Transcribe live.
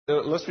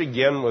Let's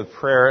begin with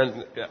prayer.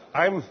 And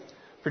I'm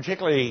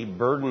particularly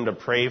burdened to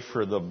pray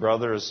for the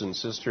brothers and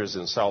sisters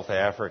in South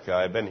Africa.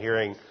 I've been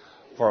hearing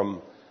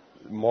from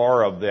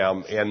more of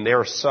them, and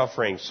they're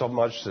suffering so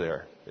much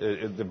there.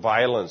 The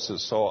violence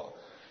is so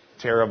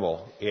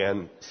terrible,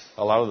 and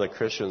a lot of the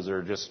Christians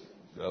are just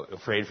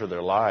afraid for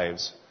their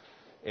lives.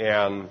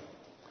 And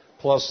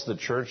plus the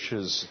church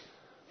is,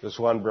 this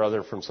one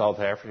brother from South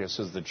Africa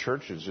says the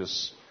church is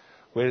just,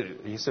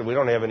 he said, we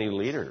don't have any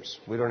leaders.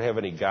 We don't have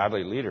any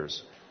godly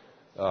leaders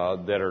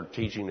that are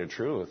teaching the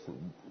truth.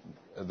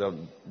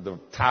 The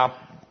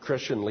top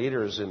Christian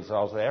leaders in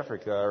South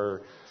Africa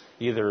are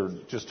either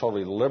just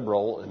totally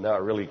liberal and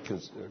not really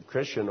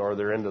Christian, or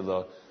they're into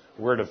the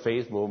Word of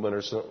Faith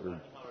movement,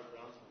 or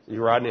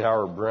Rodney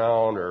Howard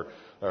Brown,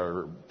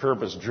 or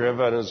purpose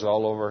driven is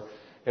all over.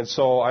 And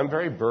so I'm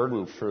very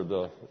burdened for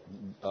the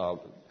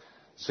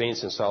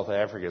saints in South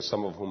Africa,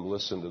 some of whom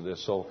listen to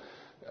this. So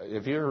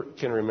if you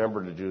can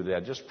remember to do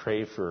that, just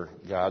pray for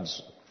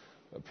God's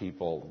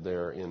people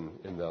there in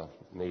the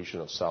nation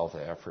of South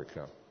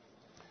Africa.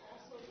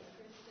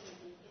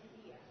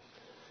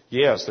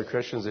 Yes, the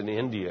Christians in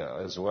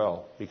India as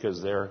well, because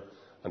they're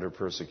under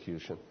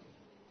persecution.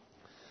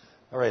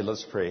 All right,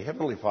 let's pray.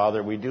 Heavenly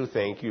Father, we do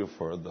thank you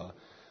for the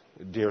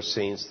dear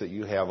saints that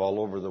you have all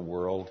over the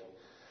world.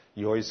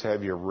 You always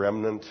have your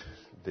remnant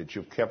that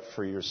you've kept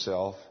for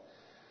yourself.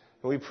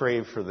 And we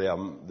pray for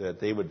them that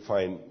they would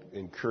find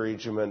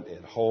encouragement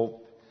and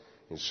hope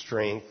and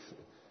strength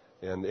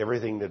and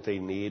everything that they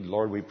need.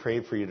 Lord, we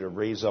pray for you to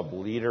raise up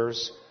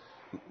leaders,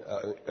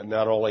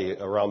 not only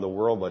around the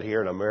world, but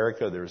here in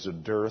America. There's a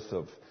dearth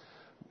of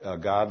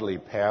godly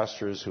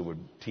pastors who would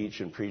teach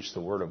and preach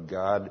the Word of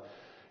God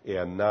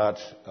and not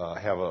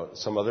have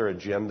some other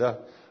agenda.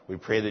 We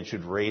pray that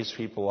you'd raise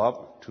people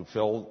up to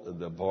fill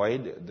the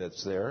void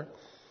that's there.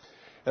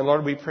 And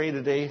Lord, we pray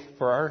today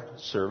for our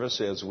service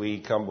as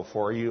we come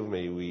before you.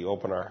 May we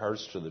open our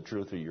hearts to the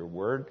truth of your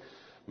Word.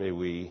 May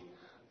we,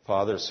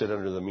 Father, sit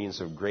under the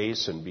means of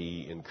grace and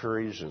be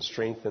encouraged and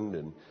strengthened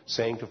and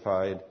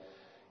sanctified,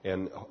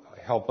 and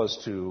help us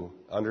to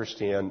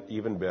understand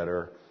even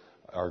better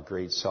our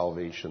great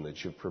salvation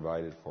that you've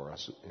provided for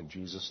us. In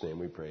Jesus' name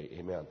we pray.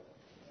 Amen.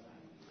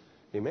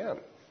 Amen.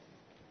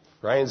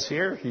 Ryan's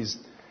here.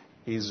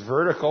 He's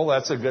vertical.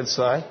 That's a good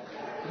sign.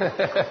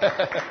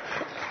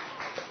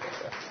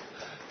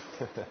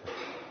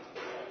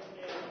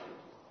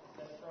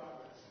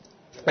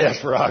 That's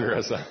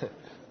progress.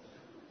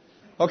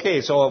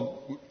 Okay,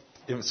 so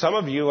if some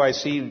of you, I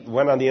see,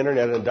 went on the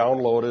internet and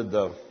downloaded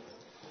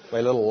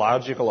my little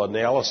logical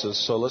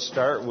analysis. So let's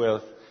start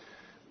with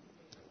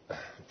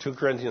 2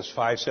 Corinthians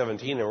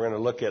 5:17, and we're going to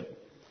look at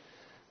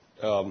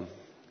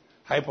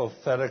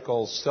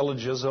hypothetical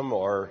syllogism,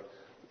 or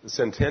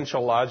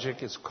sentential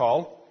logic it's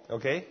called.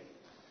 Okay?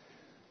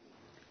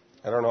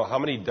 I don't know how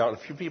many, a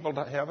few people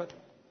have it?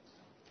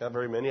 Not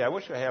very many. I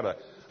wish I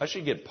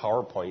should get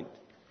PowerPoint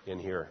in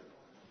here.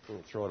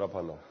 Throw it up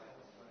on the...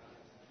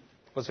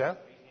 What's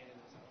that?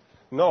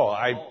 No,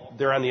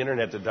 they're on the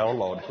internet to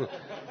download.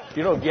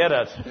 You don't get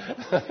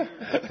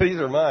it. These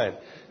are mine.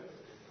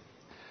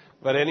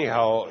 But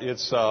anyhow,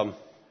 it's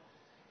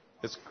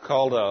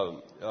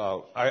called.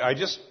 I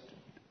just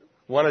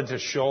wanted to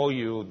show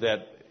you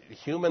that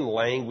human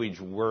language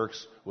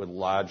works with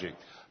logic.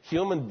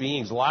 Human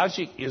beings,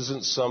 logic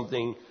isn't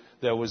something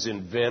that was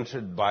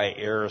invented by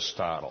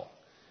Aristotle.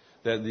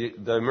 That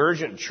the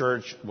emergent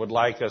church would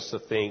like us to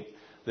think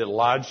that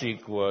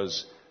logic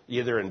was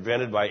either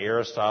invented by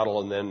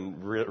Aristotle and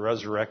then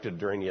resurrected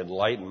during the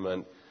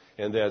Enlightenment,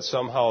 and that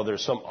somehow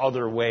there's some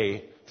other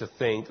way to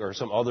think, or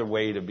some other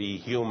way to be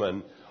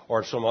human,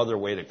 or some other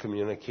way to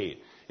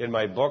communicate. In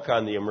my book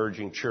on the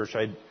emerging church,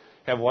 I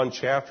have one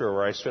chapter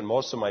where I spent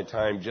most of my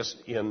time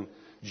just in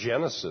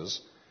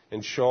Genesis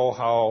and show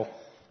how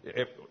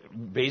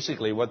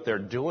basically what they're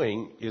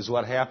doing is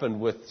what happened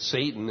with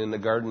Satan in the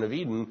Garden of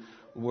Eden.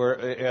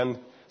 And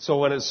so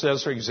when it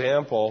says, for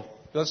example,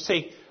 let's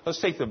take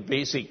the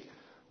basic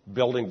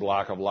building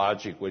block of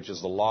logic, which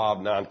is the law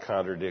of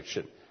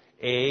non-contradiction.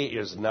 A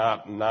is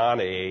not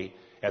non-A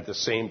at the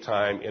same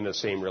time in the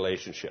same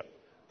relationship.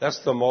 That's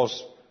the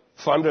most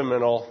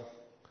fundamental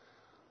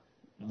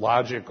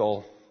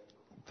logical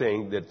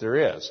thing that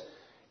there is.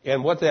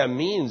 And what that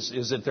means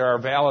is that there are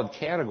valid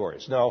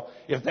categories. Now,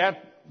 if the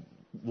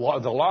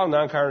law of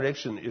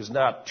non-contradiction is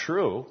not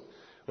true,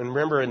 and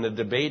remember in the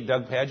debate,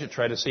 Doug Padgett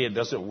tried to say it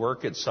doesn't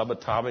work at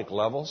subatomic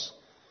levels.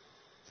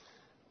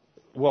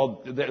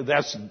 Well,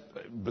 that's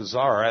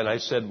bizarre. And I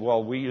said,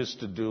 well, we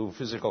used to do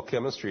physical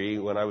chemistry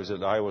when I was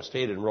at Iowa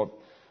State, and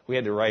we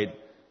had to write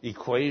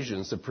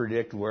equations to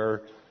predict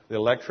where the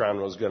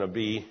electron was going to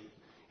be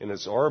in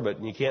its orbit.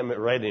 And you can't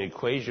write an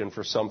equation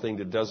for something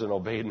that doesn't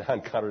obey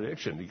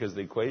non-contradiction, because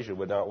the equation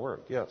would not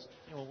work. Yes?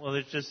 Well,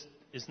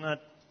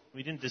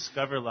 we didn't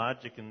discover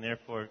logic and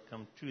therefore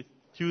come truth.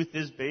 Truth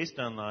is based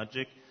on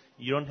logic.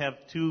 You don't have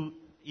two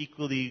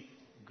equally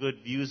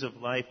good views of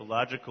life, a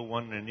logical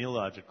one and an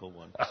illogical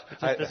one. It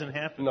just doesn't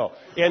happen. No.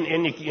 And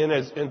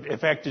in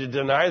fact, to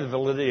deny the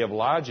validity of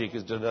logic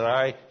is to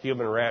deny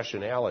human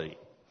rationality.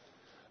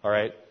 All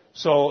right?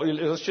 So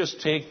let's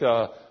just take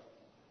the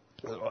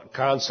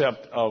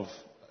concept of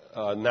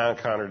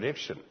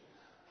non-contradiction.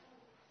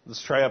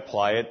 Let's try to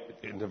apply it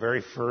in the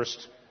very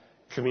first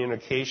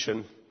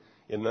communication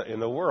in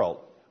the world.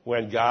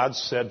 When God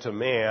said to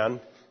man,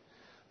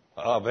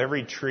 of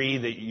every tree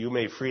that you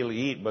may freely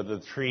eat, but the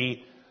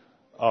tree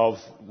of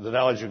the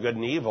knowledge of good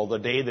and evil, the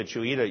day that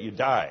you eat it, you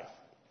die.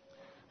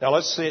 Now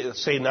let's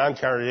say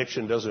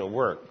non-contradiction doesn't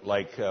work,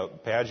 like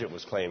Paget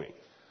was claiming.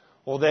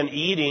 Well, then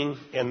eating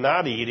and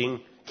not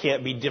eating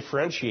can't be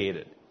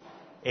differentiated.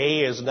 A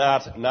is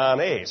not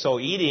non-A. So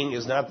eating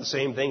is not the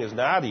same thing as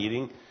not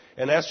eating,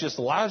 and that's just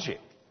logic.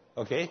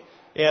 Okay?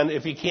 And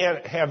if you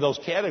can't have those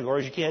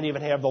categories, you can't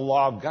even have the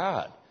law of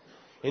God.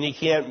 And you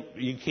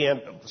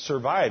can't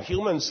survive.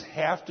 Humans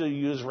have to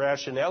use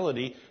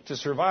rationality to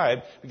survive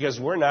because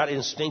we're not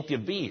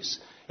instinctive beasts.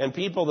 And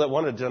people that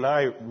want to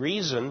deny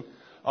reason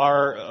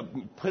are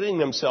putting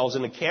themselves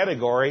in a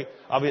category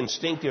of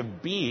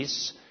instinctive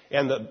beasts.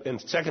 And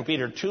 2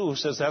 Peter 2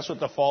 says that's what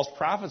the false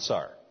prophets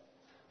are,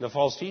 the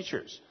false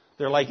teachers.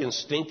 They're like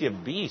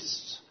instinctive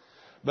beasts.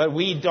 But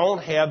we don't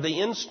have the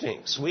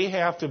instincts. We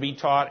have to be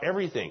taught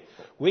everything.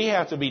 We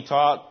have to be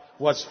taught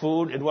what's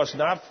food and what's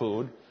not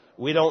food.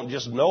 We don't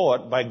just know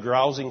it by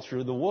grousing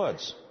through the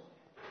woods.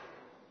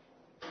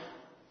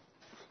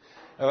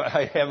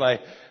 I have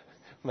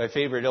my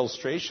favorite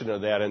illustration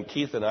of that, and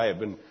Keith and I have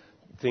been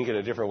thinking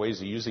of different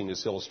ways of using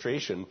this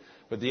illustration.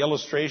 But the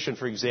illustration,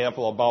 for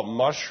example, about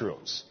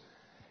mushrooms.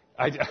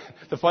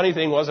 The funny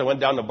thing was I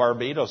went down to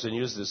Barbados and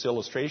used this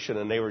illustration,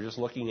 and they were just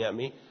looking at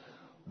me.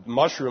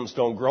 Mushrooms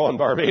don't grow in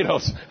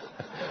Barbados.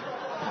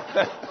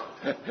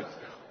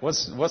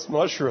 What's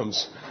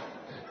mushrooms?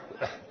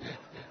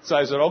 So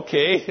I said,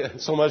 okay,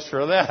 so much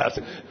for that.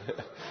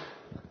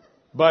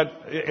 But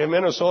in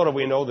Minnesota,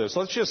 we know this.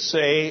 Let's just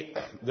say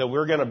that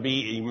we're going to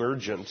be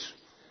emergent,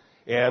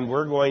 and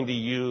we're going to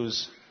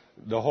use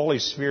the Holy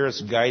Spirit's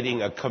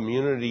guiding a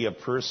community of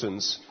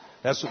persons.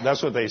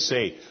 That's what they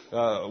say.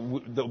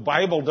 The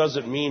Bible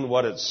doesn't mean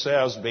what it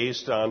says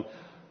based on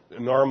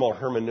normal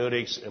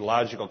hermeneutics and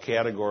logical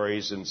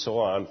categories and so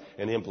on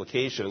and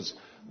implications.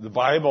 The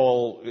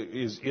Bible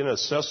is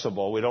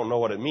inaccessible. We don't know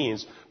what it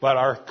means. But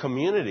our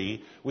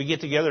community, we get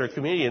together a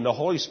community, and the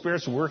Holy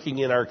Spirit's working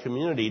in our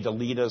community to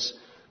lead us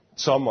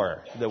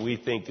somewhere that we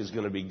think is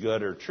going to be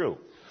good or true.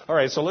 All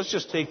right, so let's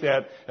just take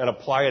that and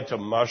apply it to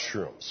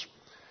mushrooms.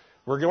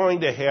 We're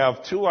going to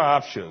have two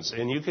options,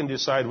 and you can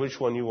decide which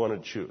one you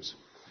want to choose.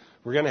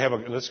 We're going to have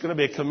it's going to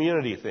be a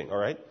community thing, all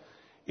right?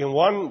 In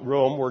one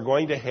room, we're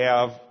going to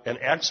have an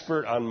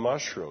expert on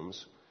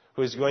mushrooms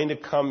who is going to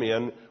come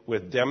in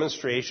with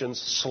demonstrations,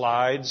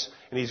 slides,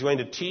 and he's going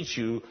to teach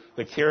you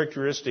the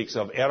characteristics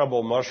of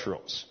edible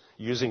mushrooms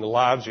using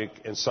logic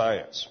and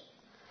science.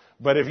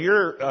 But if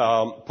you're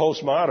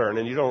postmodern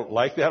and you don't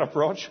like that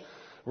approach,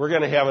 we're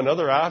going to have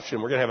another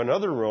option. We're going to have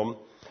another room,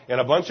 and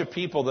a bunch of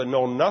people that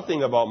know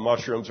nothing about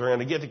mushrooms are going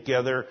to get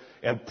together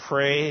and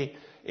pray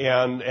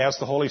and ask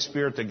the Holy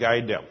Spirit to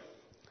guide them.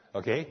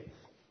 Okay?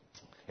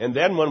 And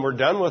then when we're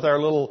done with our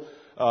little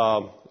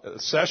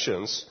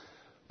sessions,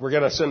 we're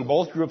going to send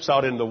both groups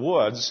out in the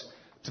woods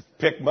to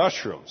pick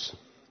mushrooms.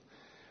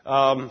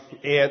 And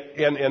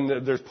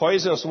there's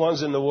poisonous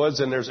ones in the woods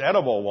and there's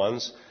edible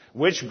ones.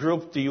 Which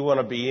group do you want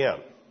to be in?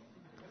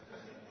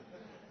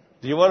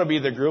 Do you want to be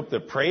the group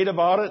that prayed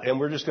about it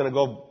and we're just going to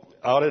go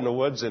out in the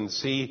woods and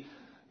see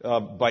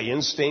by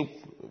instinct,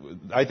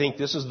 I think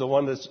this is the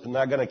one that's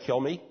not going to kill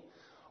me?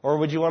 Or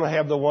would you want to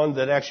have the one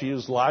that actually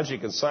used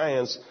logic and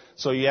science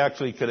so you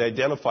actually could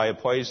identify a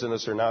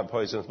poisonous or not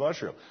poisonous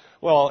mushroom?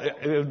 Well,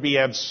 it would be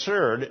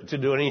absurd to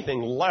do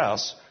anything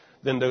less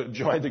than to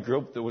join the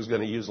group that was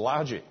going to use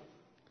logic.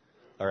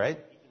 All right?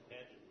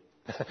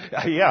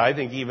 Yeah, I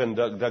think even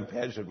Doug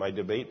Paget, my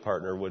debate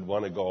partner, would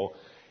want to go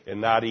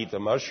and not eat the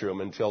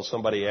mushroom until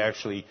somebody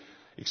actually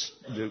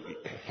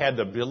had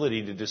the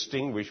ability to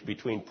distinguish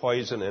between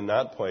poison and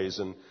not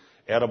poison,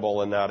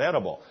 edible and not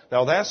edible.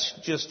 Now, that's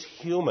just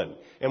human.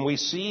 And we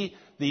see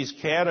these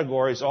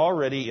categories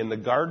already in the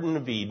Garden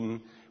of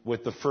Eden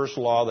with the first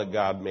law that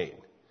God made.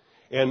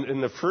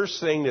 And the first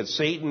thing that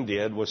Satan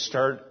did was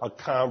start a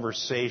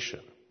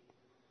conversation.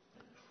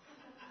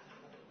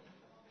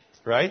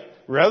 Right?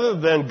 Rather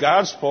than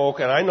God spoke,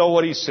 and I know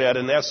what he said,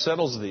 and that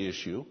settles the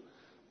issue.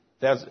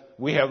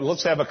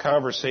 Let's have a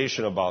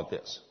conversation about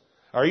this.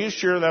 Are you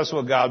sure that's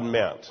what God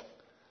meant?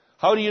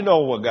 How do you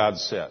know what God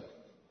said?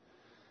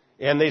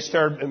 And they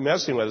start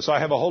messing with it. So I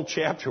have a whole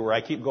chapter where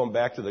I keep going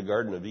back to the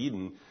Garden of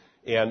Eden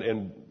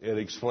and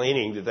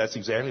explaining that that's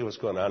exactly what's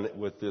going on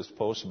with this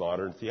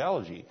postmodern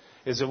theology,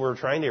 is that we're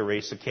trying to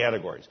erase the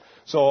categories.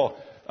 So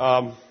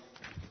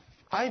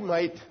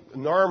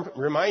Norm,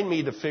 remind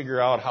me to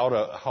figure out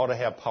how to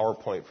have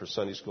PowerPoint for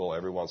Sunday school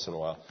every once in a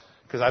while,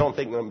 because I don't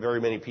think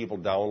very many people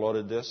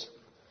downloaded this.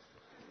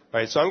 All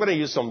right, so I'm going to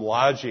use some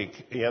logic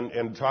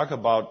and talk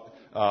about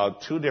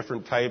two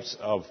different types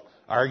of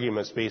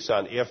arguments based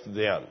on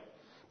if-then.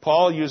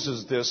 Paul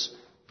uses this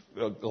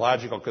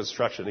logical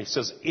construction. He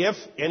says, if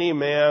any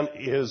man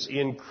is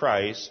in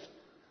Christ,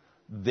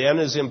 then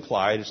is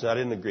implied, it's not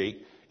in the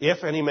Greek,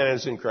 If any man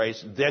is in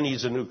Christ, then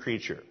he's a new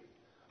creature.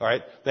 All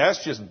right?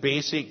 That's just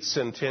basic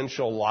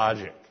sentential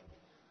logic.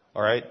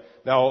 All right?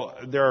 Now,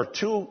 there are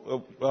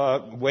two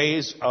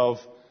ways of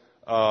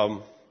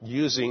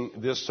using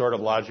this sort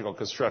of logical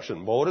construction.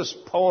 Modus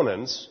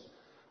ponens,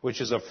 which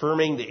is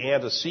affirming the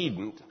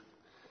antecedent,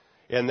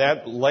 and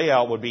that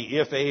layout would be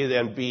if A,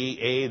 then B,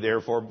 A,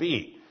 therefore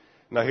B.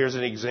 Now, here's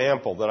an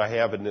example that I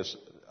have in this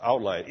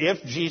outline.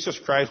 If Jesus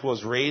Christ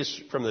was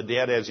raised from the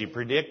dead as he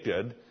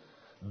predicted,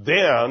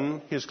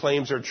 then his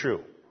claims are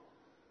true.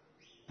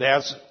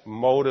 That's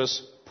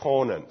modus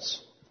ponens.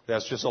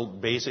 That's just a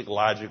basic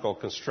logical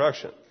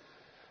construction.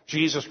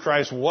 Jesus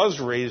Christ was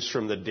raised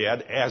from the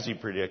dead as he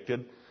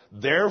predicted,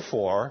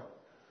 therefore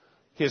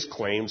his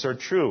claims are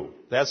true.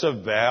 That's a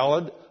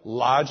valid,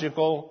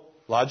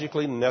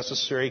 logically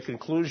necessary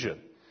conclusion.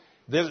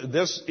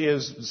 This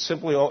is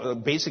simply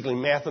basically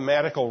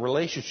mathematical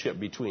relationship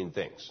between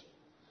things.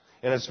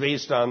 And it's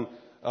based on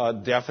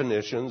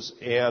definitions.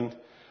 And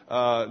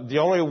the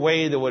only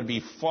way that would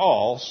be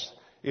false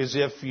is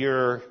if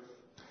your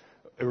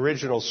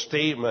original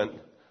statement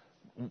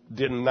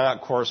did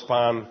not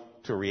correspond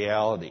to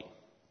reality.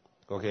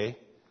 Okay?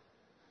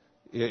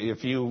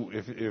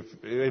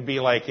 It'd be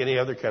like any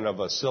other kind of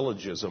a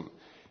syllogism.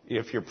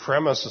 If your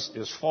premise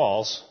is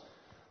false,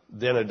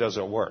 then it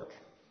doesn't work.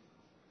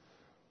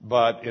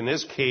 But in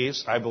this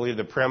case, I believe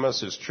the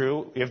premise is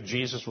true. If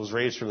Jesus was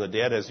raised from the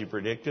dead as he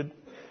predicted,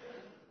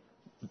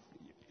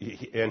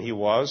 and he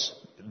was,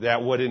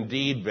 that would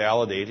indeed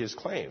validate his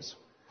claims.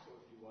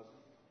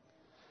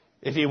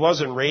 If he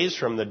wasn't raised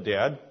from the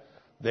dead,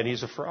 then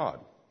he's a fraud.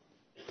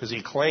 Because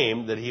he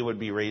claimed that he would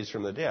be raised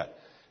from the dead.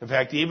 In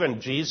fact,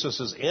 even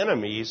Jesus'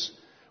 enemies,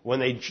 when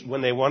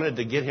they wanted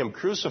to get him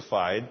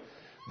crucified,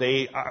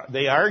 they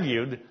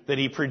argued that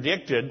he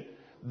predicted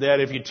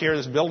that if you tear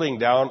this building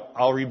down,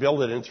 I'll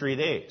rebuild it in 3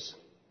 days.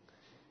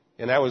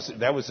 And that was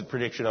the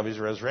prediction of his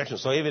resurrection.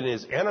 So even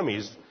his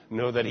enemies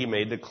knew that he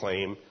made the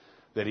claim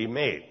that he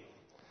made.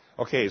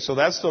 Okay, so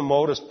that's the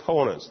modus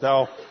ponens.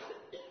 Now,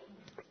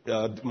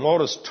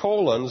 modus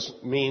tollens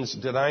means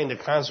denying the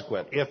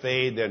consequent. If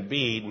A, then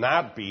B,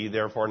 not B,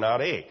 therefore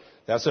not A.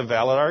 That's a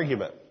valid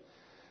argument.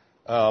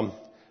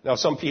 Now,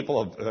 some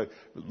people have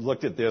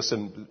looked at this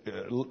and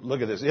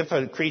look at this. If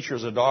a creature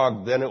is a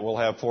dog, then it will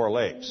have 4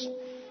 legs.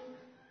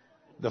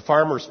 The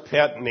farmer's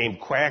pet named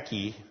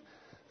Quacky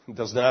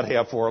does not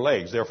have 4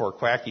 legs. Therefore,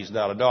 Quacky's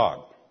not a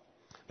dog.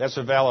 That's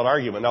a valid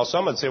argument. Now,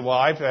 some would say, well,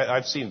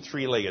 I've seen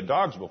 3-legged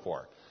dogs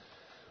before.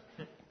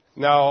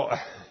 Now,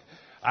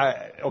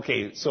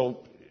 so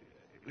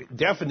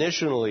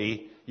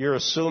definitionally, you're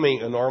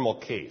assuming a normal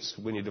case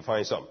when you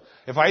define something.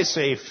 If I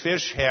say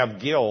fish have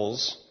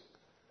gills,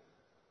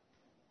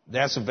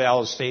 that's a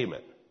valid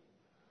statement.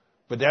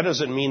 But that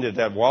doesn't mean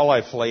that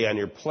walleye fillet on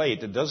your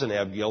plate that doesn't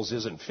have gills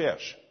isn't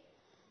fish.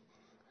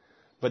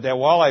 But that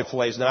walleye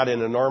fillet is not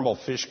in a normal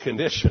fish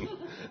condition.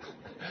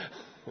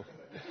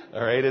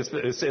 All right,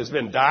 it's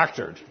been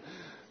doctored.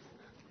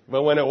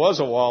 But when it was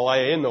a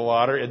walleye in the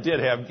water, it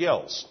did have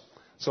gills.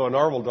 So a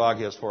normal dog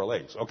has 4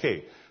 legs.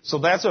 Okay, so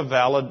that's a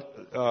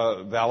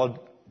valid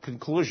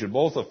conclusion.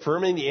 Both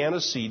affirming the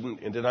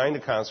antecedent and denying the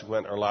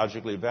consequent are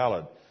logically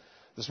valid.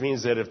 This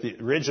means that if the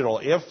original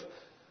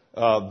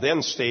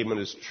if-then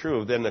statement is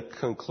true, then the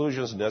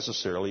conclusion is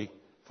necessarily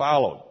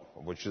followed,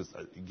 which is,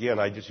 again,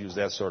 I just use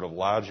that sort of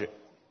logic.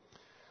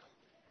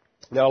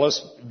 Now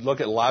let's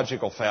look at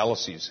logical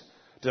fallacies.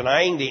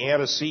 Denying the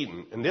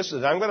antecedent, and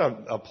I'm going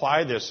to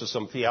apply this to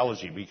some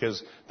theology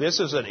because this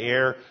is an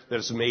error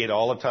that's made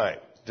all the time.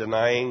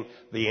 Denying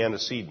the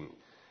antecedent.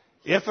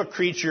 If a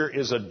creature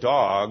is a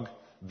dog,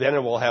 then it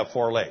will have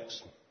 4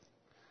 legs.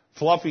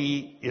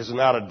 Fluffy is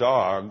not a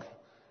dog,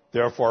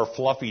 therefore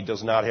Fluffy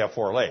does not have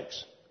 4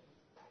 legs.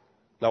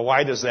 Now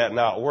why does that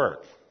not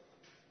work?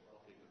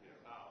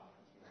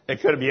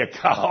 It could be a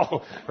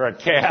cow or a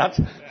cat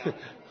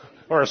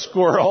or a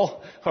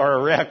squirrel or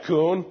a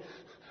raccoon.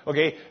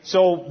 Okay,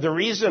 so the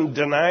reason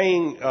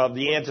denying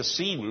the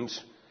antecedent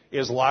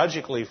is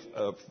logically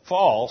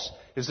false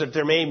is that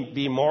there may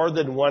be more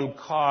than one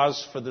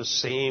cause for the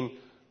same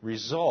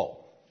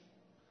result.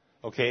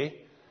 Okay?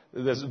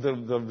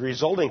 The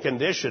resulting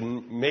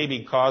condition may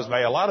be caused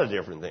by a lot of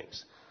different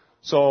things.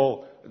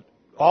 So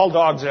all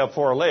dogs have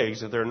 4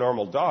 legs if they're a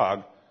normal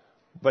dog,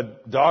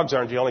 but dogs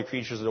aren't the only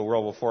creatures in the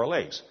world with 4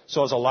 legs.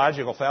 So it's a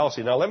logical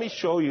fallacy. Now let me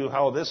show you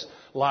how this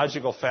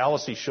logical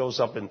fallacy shows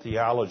up in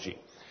theology.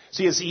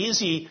 See, it's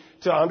easy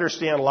to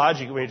understand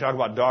logic when you talk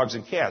about dogs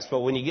and cats, but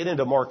when you get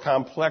into more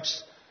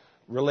complex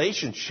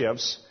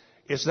relationships,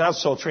 it's not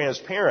so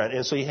transparent,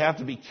 and so you have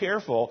to be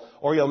careful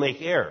or you'll make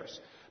errors.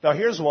 Now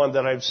here's one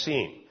that I've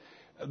seen.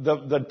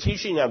 The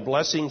teaching on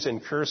blessings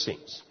and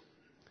cursings.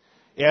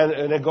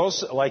 And it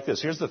goes like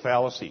this. Here's the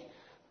fallacy.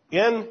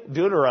 In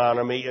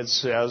Deuteronomy it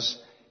says,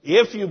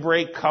 if you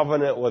break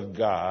covenant with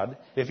God,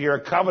 if you're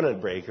a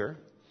covenant breaker,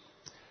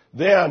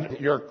 then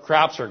your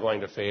crops are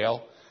going to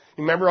fail.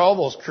 Remember all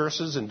those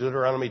curses in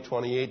Deuteronomy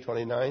 28,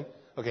 29?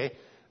 Okay?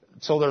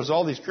 So there's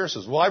all these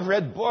curses. Well, I've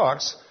read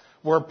books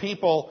where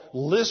people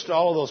list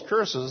all of those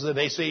curses and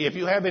they say, if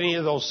you have any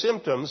of those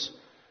symptoms,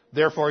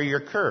 therefore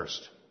you're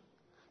cursed.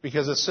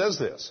 Because it says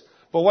this.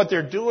 But what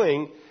they're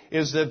doing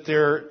is that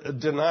they're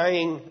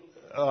denying,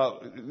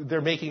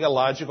 they're making a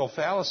logical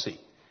fallacy.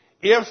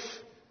 If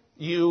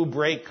you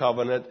break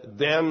covenant,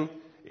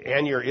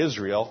 and you're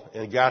Israel,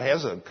 and God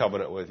has a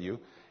covenant with you,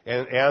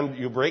 and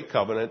you break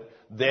covenant,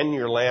 then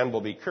your land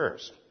will be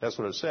cursed. That's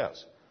what it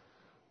says.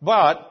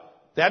 But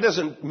that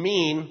doesn't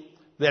mean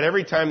that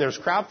every time there's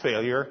crop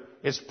failure,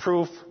 it's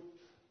proof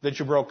that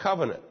you broke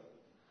covenant.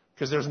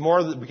 Because there's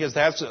more, because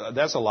that's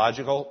a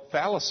logical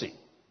fallacy.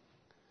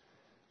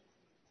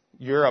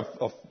 You're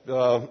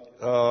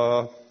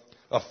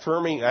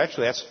affirming,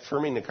 actually that's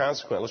affirming the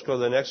consequence. Let's go to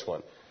the next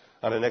one.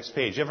 On the next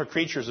page. If a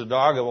creature is a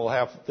dog,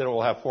 then it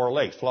will have 4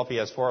 legs. Fluffy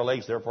has 4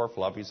 legs, therefore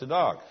Fluffy's a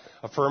dog.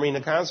 Affirming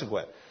the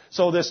consequent.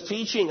 So this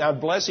teaching on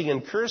blessing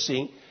and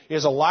cursing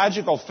is a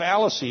logical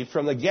fallacy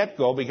from the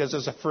get-go because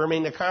it's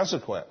affirming the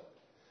consequent.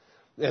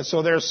 And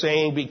so they're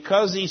saying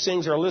because these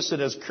things are listed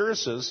as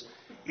curses,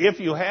 if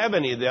you have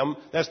any of them,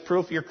 that's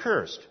proof you're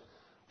cursed.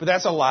 But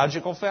that's a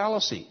logical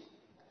fallacy.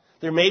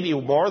 There may be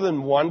more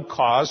than one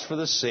cause for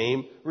the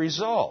same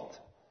result.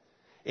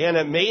 And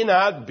it may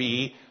not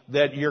be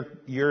that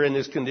you're in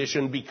this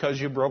condition because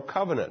you broke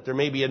covenant. There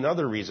may be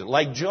another reason,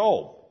 like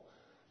Job.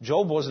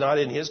 Job was not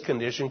in his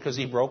condition because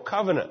he broke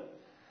covenant.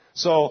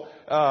 So,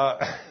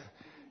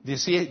 do you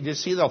see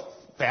the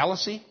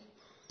fallacy?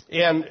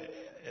 And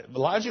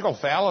logical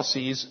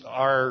fallacies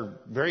are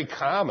very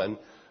common,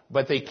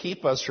 but they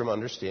keep us from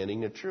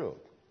understanding the truth.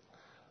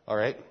 All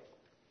right?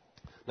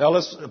 Now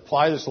let's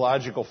apply this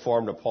logical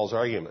form to Paul's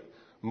argument.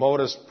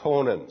 Modus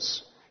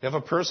ponens. If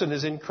a person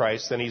is in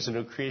Christ, then he's a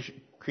new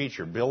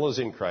creature. Bill is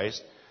in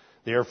Christ,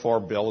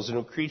 therefore Bill is a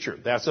new creature.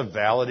 That's a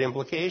valid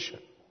implication.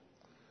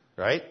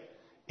 Right?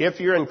 If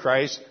you're in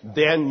Christ,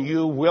 then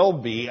you will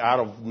be, out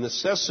of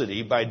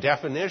necessity, by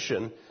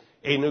definition,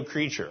 a new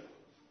creature.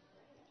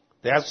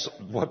 That's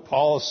what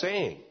Paul is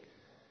saying.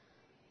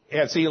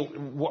 And see,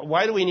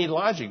 why do we need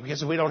logic?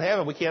 Because if we don't have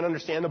it, we can't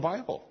understand the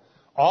Bible.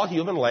 All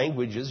human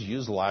languages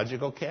use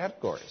logical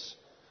categories.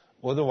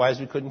 Otherwise,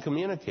 we couldn't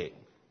communicate.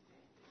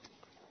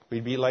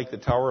 We'd be like the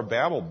Tower of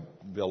Babel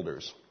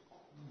builders.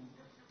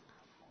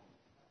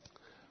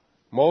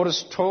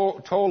 Modus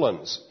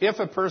tollens. If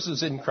a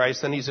person's in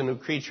Christ, then he's a new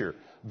creature.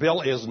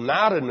 Bill is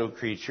not a new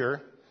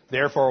creature,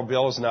 therefore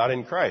Bill is not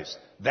in Christ.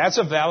 That's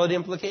a valid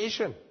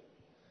implication.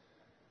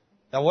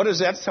 Now, what does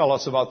that tell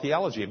us about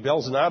theology?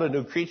 Bill's not a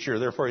new creature,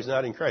 therefore he's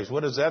not in Christ.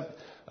 What does that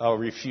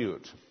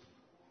refute?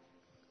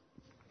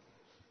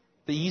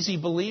 The easy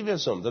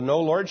believism, the no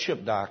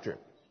lordship doctrine.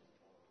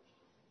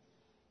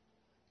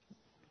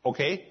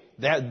 Okay?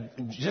 That,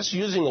 just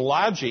using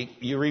logic,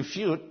 you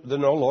refute the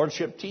no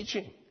lordship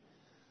teaching.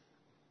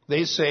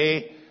 They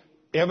say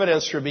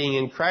evidence for being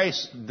in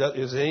Christ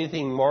is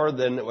anything more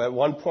than at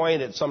one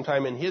point at some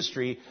time in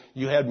history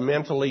you had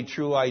mentally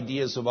true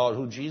ideas about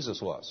who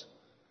Jesus was.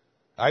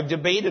 I've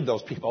debated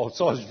those people,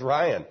 so has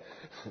Ryan.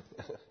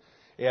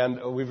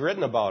 And we've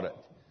written about it.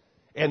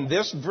 And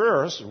this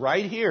verse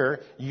right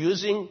here,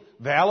 using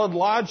valid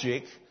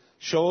logic,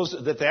 shows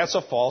that that's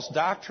a false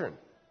doctrine.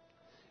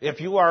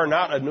 If you are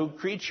not a new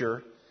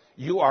creature,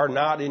 you are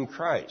not in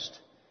Christ.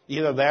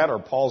 Either that or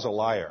Paul's a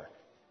liar.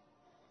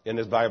 And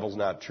his Bible's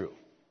not true.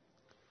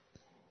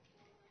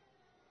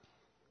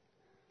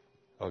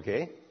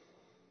 Okay?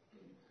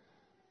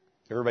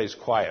 Everybody's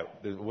quiet.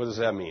 What does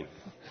that mean?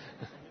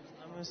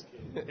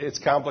 It's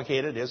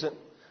complicated, is it?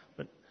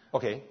 But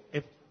okay.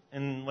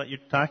 And what you're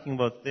talking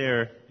about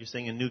there, you're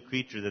saying a new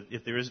creature, that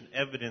if there isn't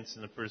evidence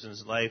in a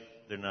person's life,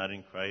 they're not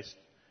in Christ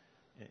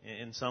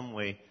in some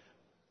way.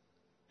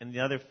 And the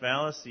other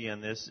fallacy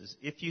on this is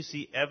if you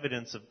see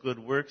evidence of good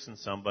works in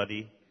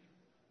somebody,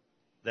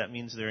 that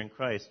means they're in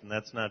Christ, and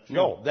that's not true.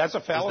 No, that's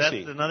a fallacy.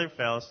 That's another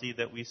fallacy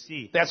that we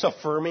see. That's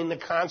affirming the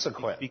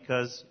consequent.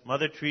 Because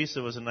Mother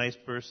Teresa was a nice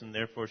person,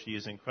 therefore she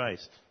is in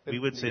Christ. We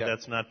would say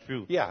that's not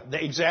true. Yeah,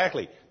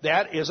 exactly.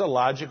 That is a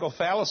logical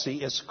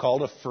fallacy. It's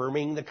called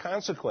affirming the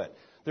consequent.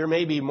 There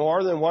may be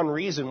more than one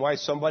reason why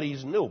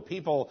somebody's new.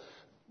 People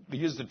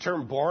use the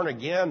term born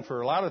again for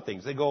a lot of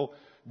things. They go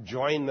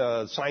join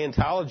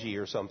Scientology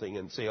or something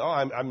and say, oh,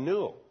 I'm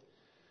new.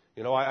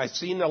 You know, I've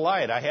seen the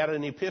light. I had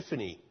an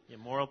epiphany. Yeah,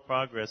 moral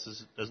progress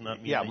does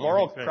not mean that you're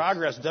in Christ.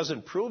 Progress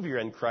doesn't prove you're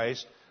in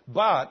Christ,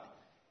 but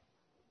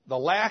the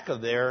lack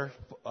of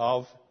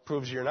thereof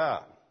proves you're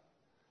not.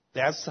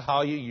 That's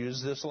how you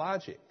use this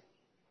logic.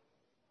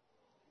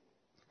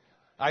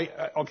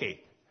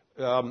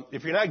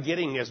 If you're not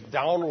getting this,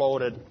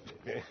 download it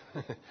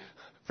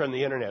from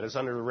the internet. It's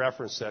under the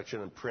reference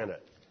section and print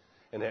it.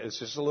 And it's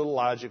just a little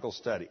logical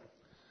study.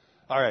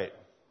 All right.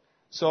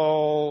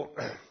 So,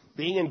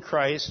 being in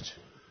Christ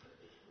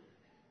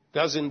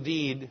does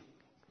indeed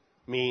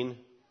mean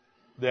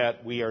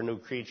that we are new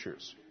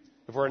creatures.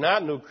 If we're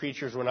not new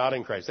creatures, we're not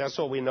in Christ. That's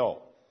what we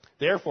know.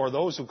 Therefore,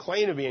 those who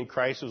claim to be in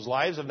Christ, whose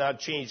lives have not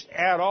changed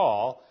at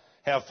all,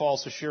 have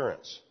false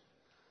assurance.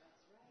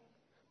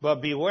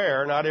 But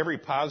beware, not every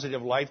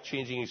positive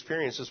life-changing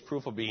experience is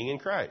proof of being in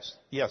Christ.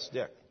 Yes,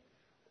 Dick?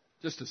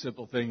 Just a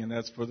simple thing, and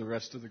that's for the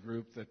rest of the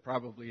group that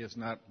probably has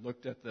not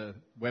looked at the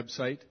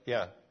website.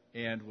 Yeah.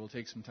 And we'll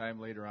take some time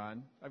later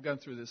on. I've gone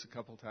through this a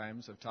couple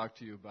times. I've talked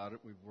to you about it.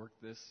 We've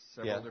worked this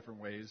several different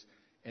ways,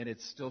 and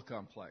it's still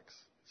complex.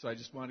 So I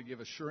just want to give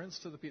assurance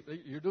to the people.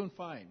 You're doing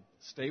fine.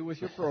 Stay with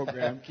your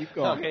program. Keep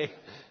going. Okay.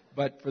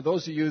 But for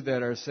those of you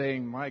that are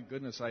saying, "My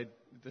goodness, I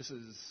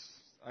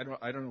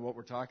don't know what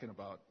we're talking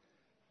about,"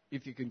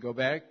 if you can go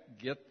back,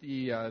 get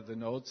the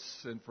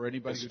notes, and for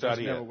anybody who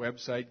doesn't have a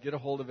website, get a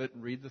hold of it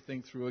and read the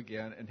thing through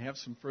again and have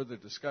some further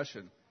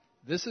discussion.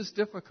 This is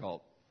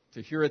difficult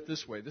to hear it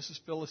this way. This is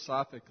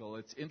philosophical.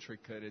 It's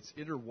intricate. It's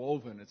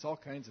interwoven. It's all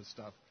kinds of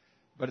stuff,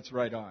 but it's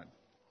right on.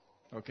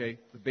 Okay?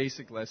 The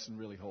basic lesson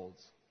really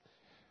holds.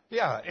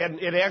 Yeah, and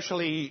it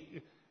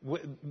actually,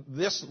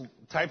 this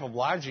type of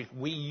logic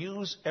we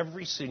use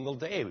every single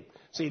day.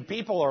 See,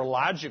 people are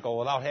logical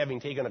without having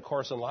taken a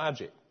course in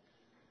logic.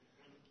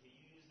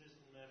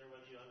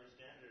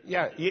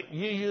 Yeah, you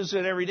use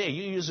it every day.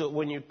 You use it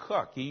when you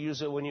cook. You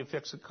use it when you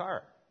fix a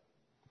car.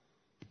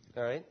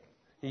 All right?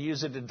 You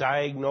use it to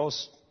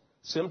diagnose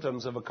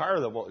symptoms of a car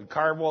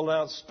car will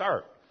not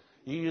start.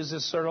 You use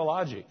this sort of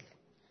logic.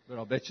 But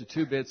I'll bet you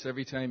 2 bits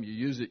every time you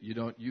use it,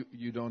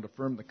 you don't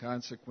affirm the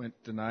consequent,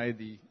 deny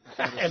the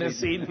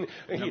antecedent.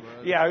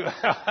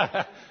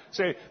 Yeah.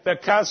 So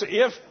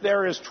if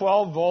there is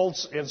 12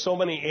 volts and so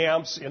many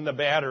amps in the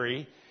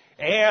battery,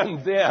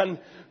 and then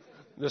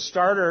the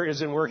starter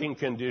is in working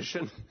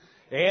condition,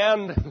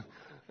 and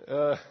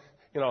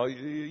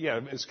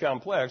it's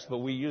complex, but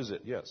we use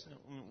it. Yes.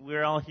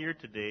 We're all here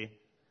today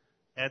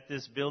at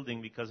this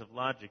building because of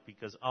logic,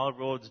 because all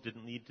roads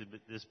didn't lead to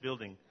this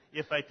building.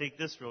 If I take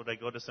this road, I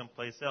go to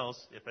someplace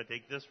else. If I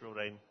take this road,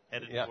 I'm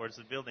headed towards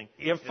the building.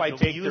 If I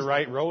take the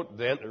right route,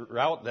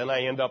 then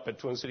I end up at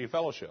Twin City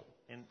Fellowship.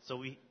 And so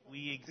we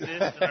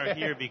exist and are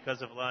here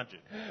because of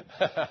logic.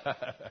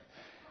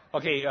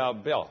 Okay,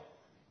 Bill.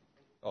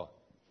 Oh,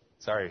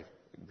 sorry,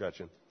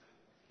 Gretchen.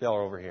 Bill,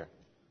 over here.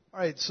 All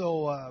right,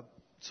 so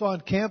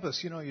on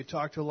campus, you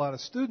talk to a lot of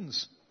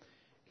students,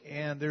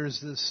 and there's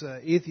this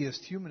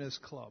atheist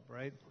humanist club,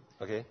 right?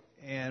 Okay.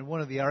 And one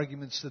of the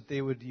arguments that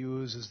they would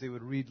use is they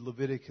would read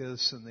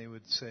Leviticus, and they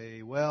would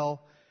say,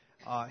 well,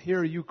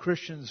 here you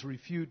Christians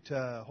refute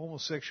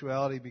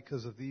homosexuality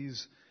because of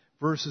these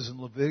verses in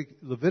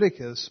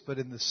Leviticus, but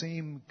in the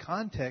same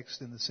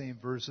context, in the same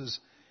verses,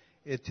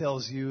 it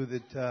tells you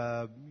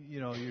that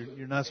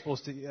you're not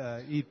supposed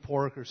to eat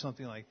pork or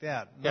something like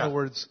that. In other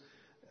words,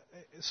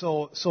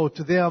 so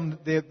to them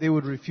they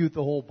would refute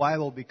the whole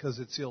Bible because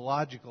it's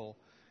illogical.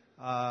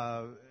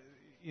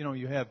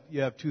 You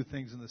have two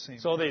things in the same.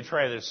 So they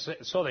try to.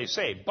 So they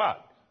say,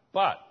 but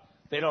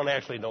they don't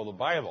actually know the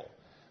Bible,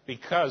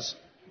 because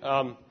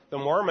the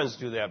Mormons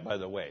do that. By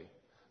the way,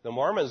 the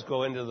Mormons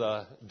go into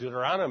the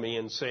Deuteronomy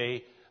and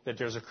say that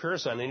there's a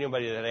curse on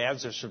anybody that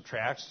adds or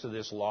subtracts to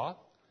this law.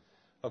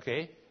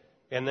 Okay,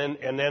 and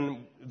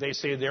then they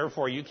say,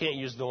 therefore, you can't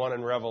use the one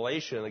in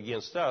Revelation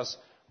against us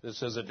that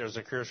says that there's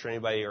a curse for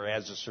anybody who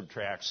adds or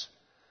subtracts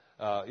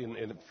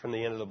from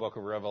the end of the book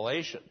of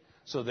Revelation.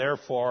 So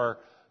therefore,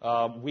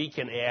 we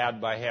can add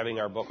by having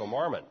our Book of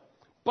Mormon.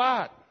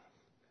 But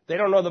they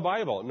don't know the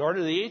Bible, nor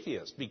do the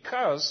atheists,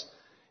 because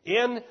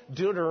in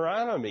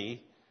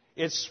Deuteronomy,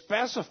 it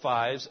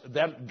specifies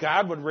that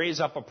God would raise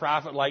up a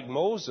prophet like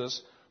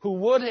Moses who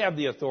would have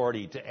the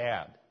authority to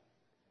add.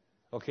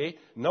 Okay?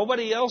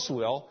 Nobody else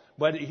will,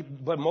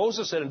 but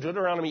Moses said in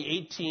Deuteronomy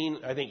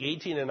 18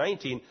 and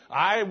 19,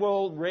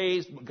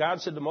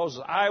 God said to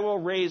Moses, I will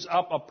raise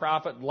up a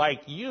prophet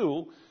like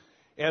you,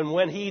 and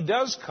when he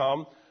does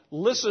come,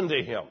 listen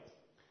to him.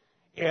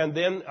 And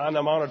then on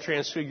the Mount of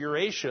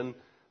Transfiguration,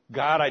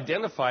 God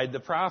identified the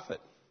prophet.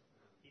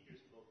 Peter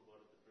spoke about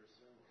it the first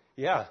sermon.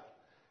 Yeah,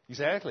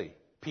 exactly.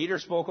 Peter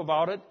spoke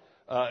about it.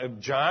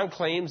 John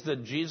claims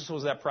that Jesus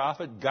was that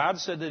prophet. God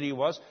said that he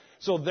was.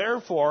 So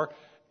therefore,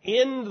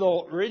 in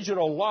the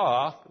original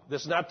law,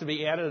 that's not to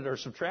be added or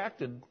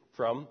subtracted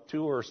from,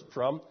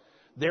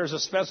 there's a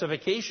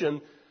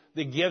specification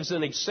that gives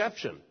an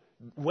exception.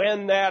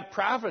 When that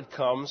prophet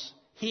comes,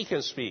 he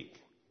can speak.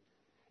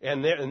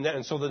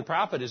 And so the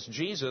prophet is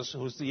Jesus,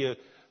 who's the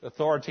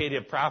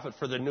authoritative prophet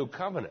for the new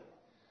covenant.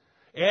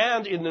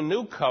 And in the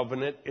new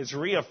covenant, it's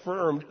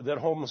reaffirmed that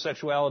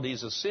homosexuality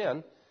is a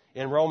sin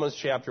in Romans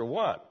chapter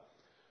 1.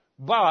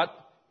 But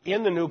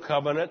in the new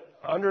covenant,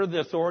 under the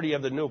authority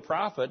of the new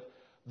prophet,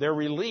 they're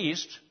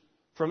released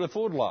from the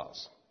food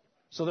laws.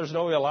 So there's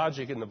no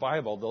illogic in the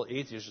Bible. The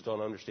atheists just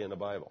don't understand the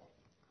Bible.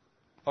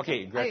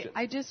 Okay, Gretchen.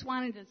 I just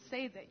wanted to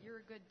say that you're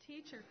a good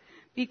teacher,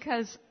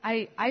 because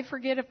I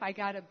forget if I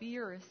got a B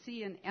or a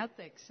C in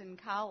ethics in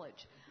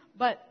college.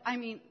 But,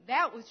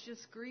 that was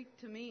just Greek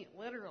to me,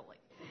 literally.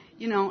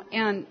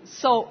 And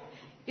so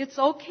it's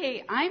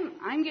okay.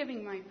 I'm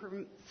giving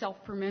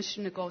myself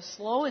permission to go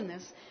slow in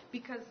this,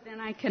 because then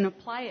I can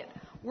apply it.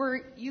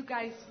 Where you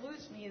guys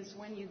lose me is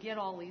when you get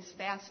all these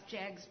fast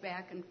jags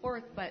back and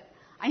forth, but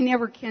I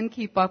never can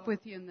keep up with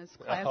you in this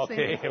class.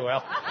 Okay,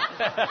 well.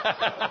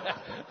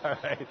 All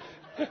right.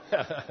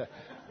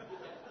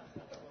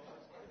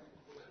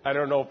 I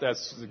don't know if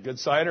that's a good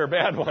sign or a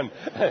bad one.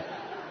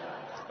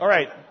 All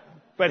right.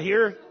 But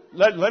here,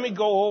 let me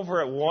go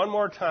over it one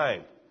more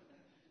time.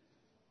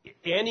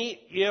 Any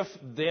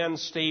if-then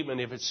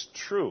statement, if it's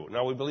true,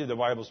 now we believe the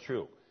Bible's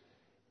true.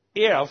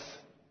 If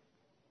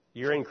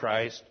you're in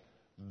Christ,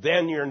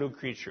 then you're a new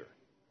creature.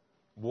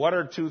 What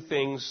are two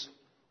things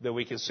that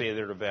we can say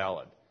that are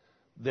valid?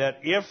 That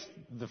if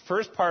the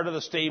first part of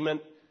the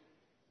statement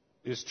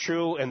is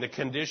true and the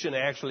condition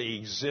actually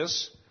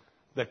exists,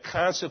 the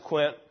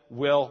consequent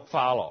will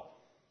follow.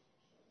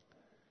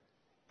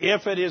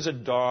 If it is a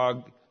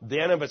dog,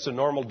 then if it's a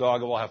normal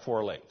dog, it will have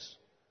 4 legs.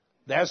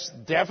 That's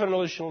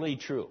definitionally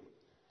true.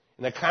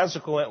 And the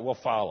consequent will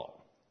follow.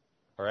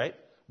 All right?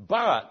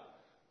 But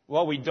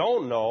what we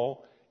don't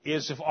know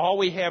is if all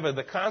we have is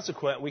the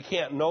consequent, we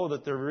can't know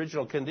that the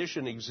original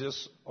condition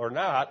exists or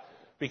not,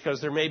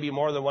 because there may be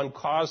more than one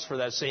cause for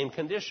that same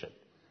condition.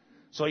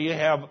 So you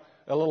have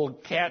a little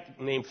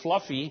cat named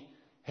Fluffy,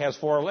 has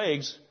 4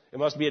 legs. It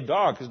must be a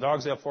dog, because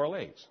dogs have 4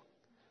 legs.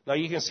 Now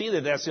you can see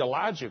that that's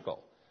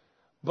illogical.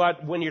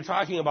 But when you're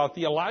talking about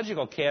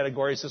theological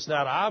categories, it's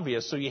not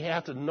obvious, so you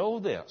have to know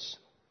this.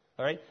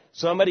 All right?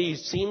 Somebody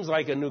seems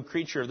like a new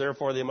creature,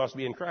 therefore they must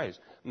be in Christ.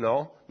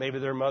 No, maybe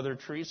they're Mother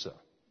Teresa.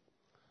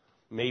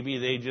 Maybe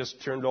they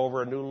just turned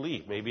over a new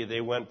leaf. Maybe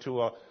they went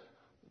to a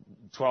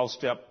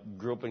 12-step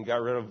group and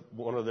got rid of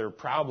one of their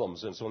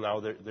problems, and so now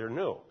they're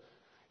new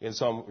in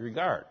some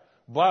regard.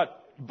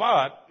 But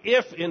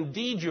if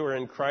indeed you are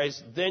in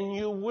Christ, then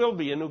you will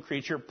be a new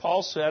creature.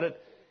 Paul said it,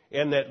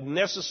 and that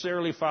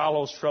necessarily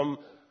follows from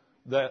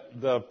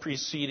the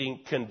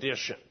preceding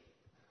condition.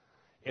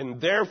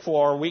 And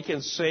therefore, we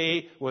can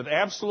say with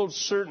absolute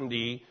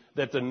certainty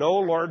that the no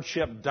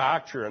lordship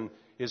doctrine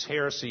is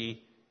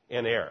heresy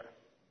and error.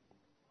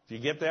 Do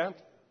you get that?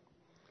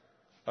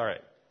 All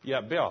right.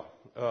 Yeah, Bill.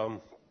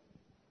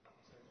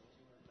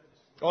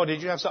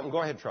 Did you have something?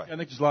 Go ahead, Troy. I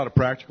think there's a lot of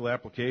practical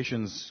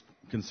applications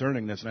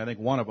concerning this, and I think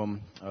one of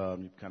them,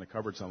 you've kind of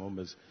covered some of them,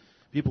 is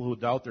people who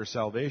doubt their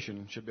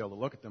salvation should be able to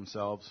look at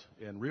themselves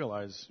and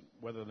realize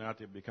whether or not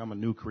they've become a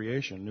new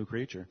creation, new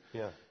creature.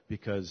 Yeah.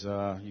 Because,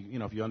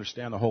 if you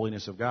understand the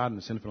holiness of God and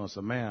the sinfulness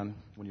of man,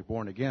 when you're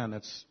born again,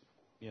 that's,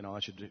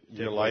 that should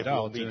your life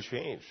will be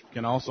changed. It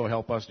can also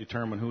help us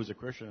determine who's a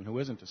Christian and who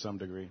isn't to some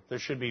degree. There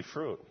should be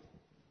fruit.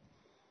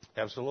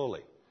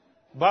 Absolutely.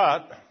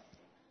 But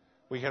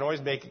we can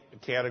always make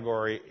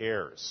category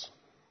errors.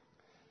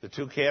 The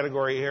 2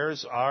 category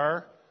errors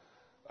are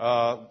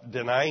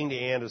denying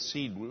the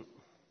antecedent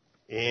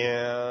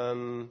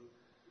and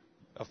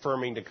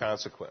affirming the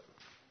consequent.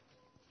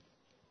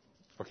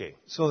 Okay.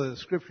 So the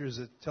scriptures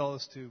that tell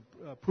us to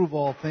prove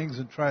all things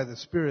and try the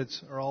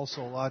spirits are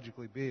also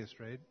logically based,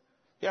 right?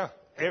 Yeah.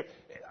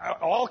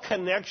 All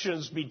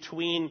connections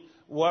between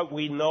what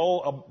we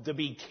know to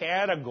be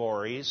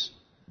categories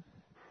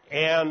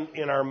and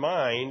in our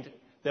mind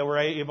that we're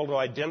able to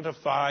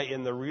identify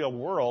in the real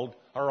world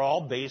are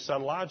all based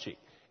on logic.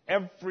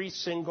 Every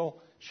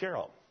single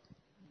Cheryl.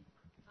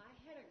 I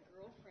had a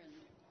girlfriend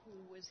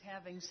who was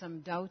having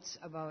some doubts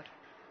about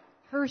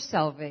her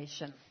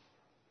salvation.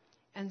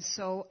 And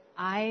so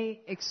I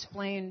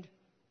explained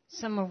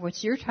some of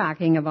what you're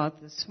talking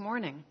about this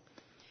morning.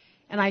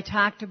 And I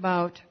talked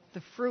about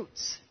the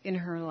fruits in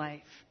her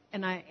life.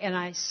 And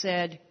I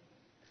said,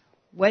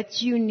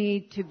 what you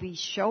need to be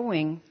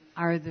showing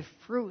are the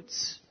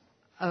fruits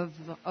of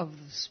the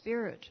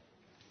Spirit.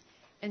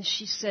 And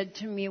she said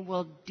to me,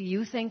 well, do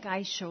you think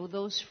I show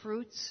those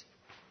fruits?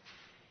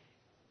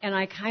 And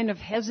I kind of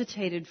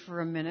hesitated for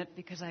a minute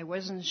because I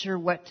wasn't sure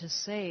what to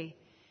say.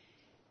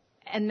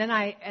 And then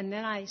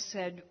I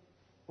said,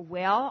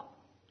 well,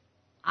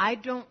 I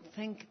don't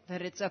think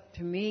that it's up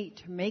to me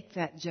to make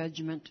that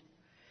judgment.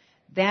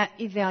 That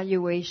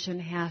evaluation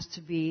has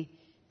to be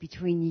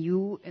between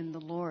you and the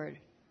Lord.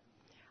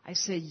 I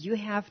said, you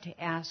have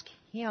to ask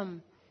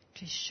Him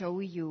to show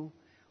you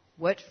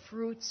what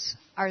fruits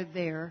are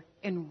there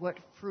and what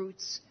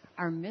fruits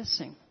are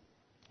missing.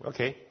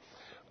 Okay.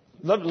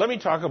 Let me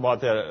talk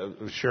about that.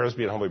 Cheryl's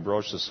being how we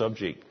broach the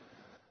subject.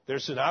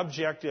 There's an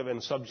objective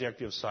and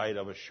subjective side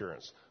of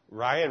assurance.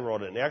 Ryan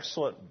wrote an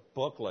excellent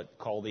booklet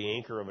called The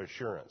Anchor of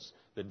Assurance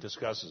that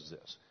discusses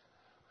this.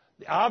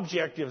 The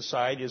objective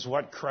side is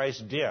what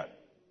Christ did.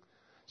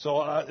 So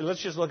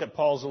let's just look at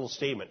Paul's little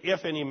statement.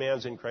 If any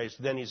man's in Christ,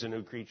 then he's a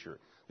new creature.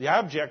 The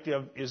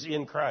objective is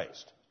in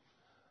Christ.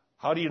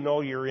 How do you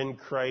know you're in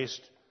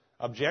Christ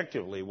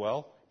objectively?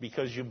 Well,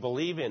 because you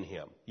believe in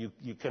Him.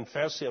 You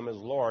confess Him as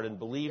Lord and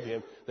believe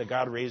Him that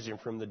God raised Him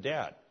from the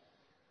dead.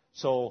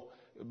 So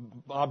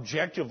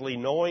objectively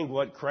knowing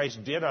what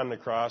Christ did on the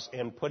cross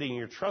and putting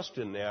your trust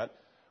in that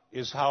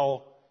is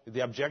how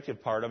the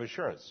objective part of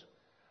assurance.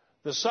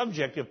 The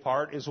subjective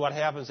part is what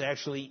happens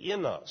actually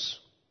in us.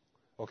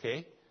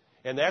 Okay?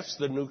 And that's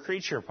the new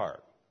creature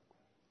part.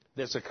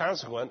 That's a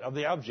consequent of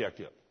the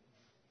objective.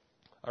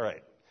 All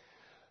right.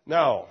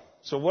 Now,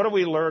 so what do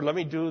we learn? Let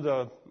me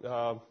do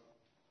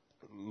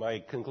my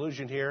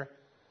conclusion here.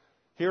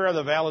 Here are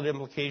the valid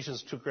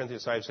implications, 2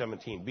 Corinthians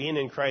 5:17. Being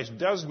in Christ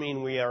does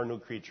mean we are new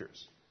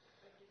creatures.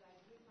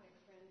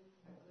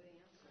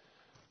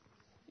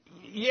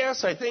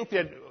 Yes, I think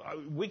that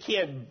we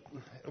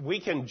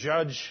can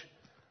judge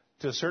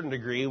to a certain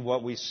degree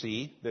what we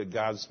see, that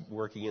God's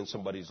working in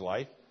somebody's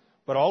life.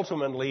 But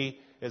ultimately,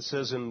 it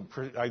says,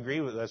 I agree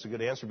with that's a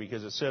good answer,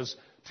 because it says,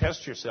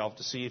 test yourself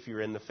to see if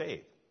you're in the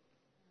faith.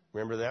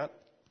 Remember that?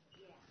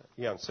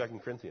 Yeah, in 2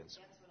 Corinthians.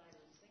 That's what I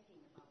was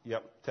thinking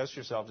about. Yep, test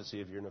yourself to see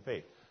if you're in the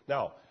faith.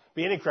 Now,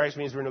 being in Christ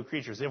means we're new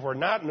creatures. If we're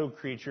not new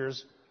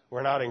creatures,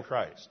 we're not in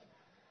Christ.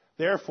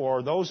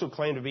 Therefore, those who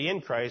claim to be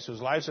in Christ,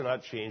 whose lives are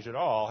not changed at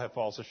all, have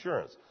false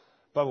assurance.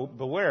 But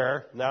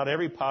beware, not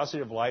every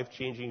positive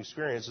life-changing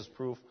experience is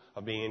proof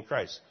of being in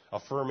Christ.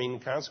 Affirming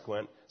and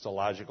consequent is a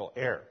logical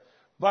error.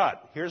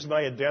 But here's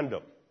my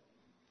addendum,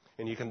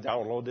 and you can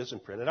download this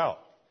and print it out.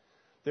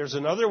 There's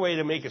another way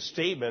to make a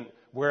statement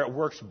where it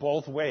works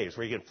both ways,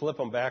 where you can flip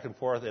them back and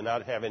forth and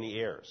not have any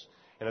errors.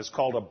 And it's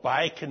called a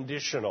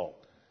biconditional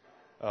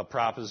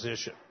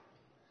proposition.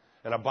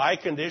 And a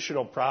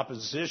biconditional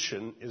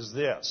proposition is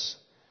this.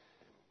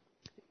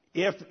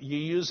 If you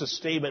use a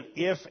statement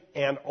if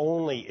and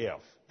only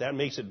if, that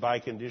makes it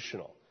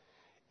biconditional.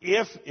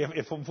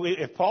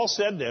 If Paul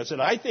said this,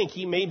 and I think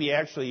he maybe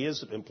actually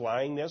is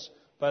implying this,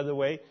 by the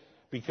way,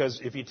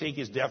 because if you take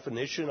his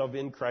definition of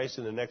in Christ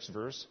in the next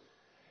verse,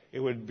 it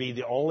would be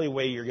the only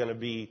way you're going to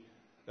be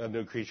a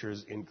new creature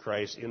is in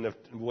Christ, in the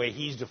way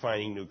he's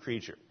defining new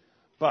creature.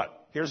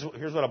 But here's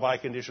what a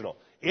biconditional.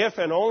 If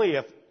and only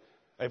if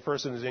a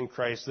person is in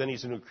Christ, then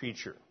he's a new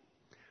creature.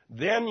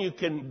 Then you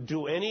can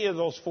do any of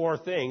those four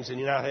things and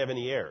you not have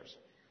any errors.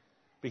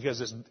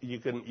 Because you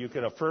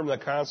can affirm the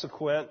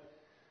consequent,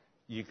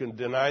 you can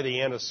deny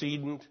the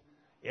antecedent,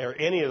 or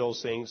any of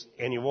those things,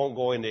 and you won't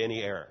go into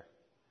any error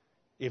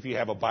if you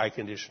have a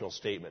biconditional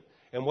statement.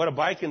 And what a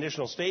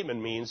biconditional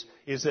statement means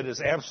is that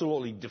it's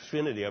absolutely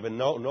definitive, and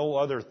no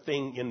other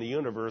thing in the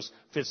universe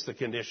fits the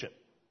condition.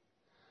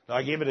 Now,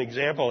 I gave an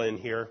example in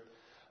here.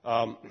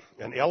 An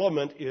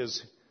element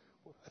is,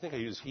 I think I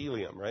used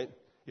helium, right?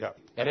 Yeah.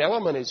 An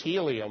element is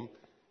helium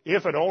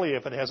if and only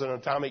if it has an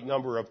atomic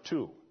number of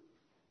 2.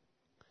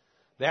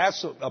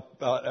 That's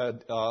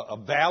a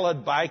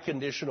valid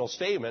biconditional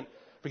statement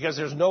because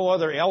there's no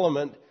other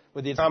element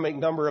with the atomic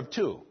number of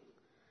 2.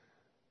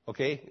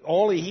 Okay?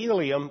 Only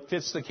helium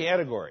fits the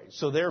category.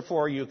 So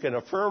therefore, you can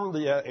affirm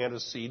the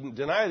antecedent,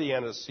 deny the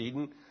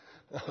antecedent,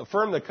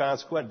 affirm the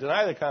consequent,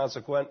 deny the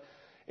consequent,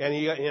 and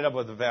you end up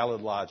with a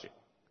valid logic.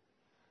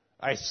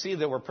 I see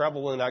that we're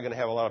probably not going to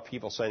have a lot of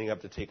people signing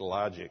up to take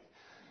logic.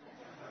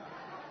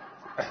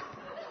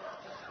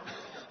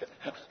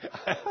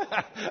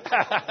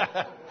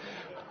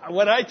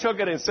 When I took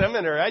it in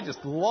seminary, I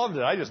just loved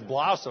it. I just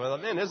blossomed. I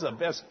thought, man, this is the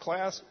best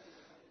class.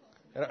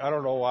 And I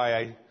don't know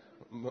why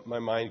my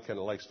mind kind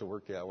of likes to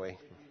work that way. If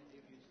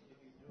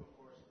you do a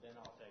course, then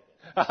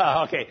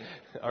I'll take it.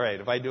 Okay. All right.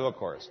 If I do a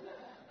course.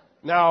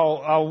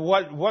 Now,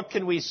 what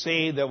can we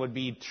say that would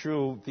be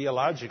true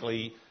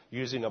theologically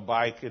using a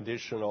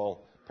biconditional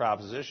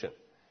proposition?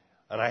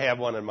 And I have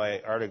one in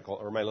my article,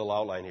 or my little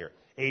outline here.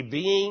 A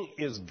being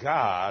is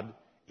God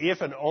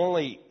if and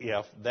only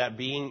if that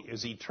being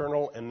is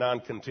eternal and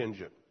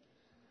non-contingent.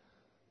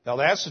 Now,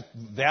 that's a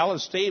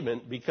valid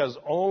statement because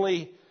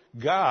only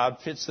God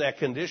fits that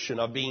condition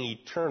of being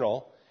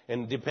eternal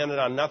and dependent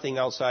on nothing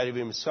outside of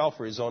himself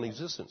for his own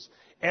existence.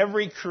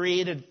 Every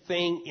created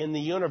thing in the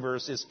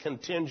universe is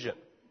contingent.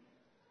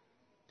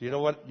 Do you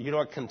know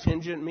what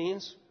contingent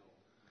means?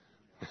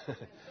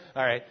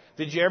 All right.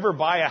 Did you ever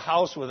buy a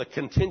house with a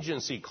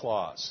contingency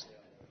clause?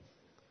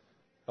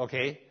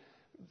 Okay.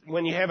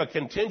 When you have a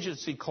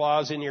contingency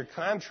clause in your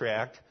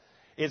contract,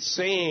 it's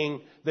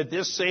saying that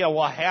this sale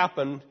will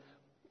happen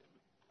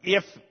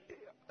if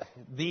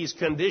these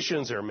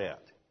conditions are met.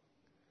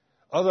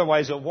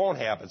 Otherwise, it won't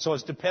happen. So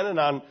it's dependent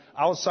on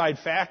outside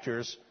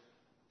factors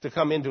to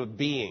come into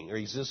being or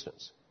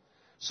existence.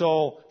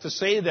 So to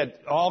say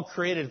that all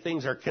created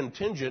things are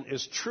contingent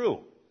is true.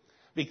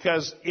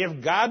 Because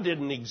if God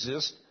didn't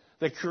exist,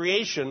 the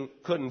creation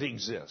couldn't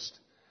exist.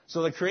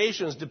 So the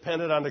creation is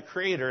dependent on the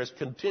Creator, is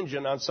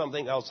contingent on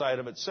something outside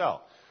of itself.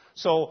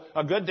 So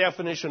a good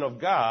definition of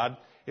God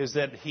is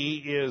that He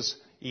is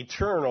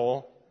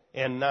eternal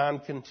and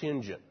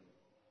non-contingent.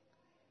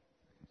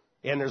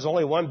 And there's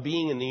only one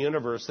being in the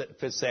universe that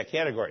fits that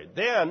category.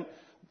 Then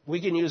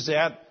we can use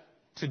that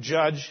to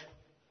judge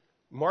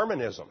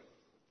Mormonism.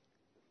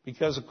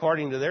 Because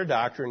according to their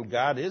doctrine,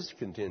 God is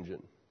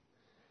contingent.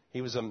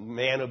 He was a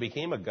man who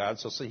became a God,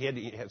 so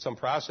he had some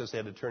process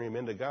that had to turn him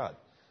into God.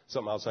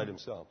 Something outside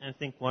himself. I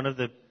think one of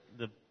the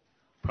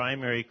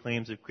primary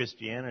claims of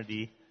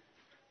Christianity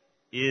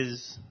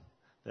is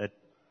that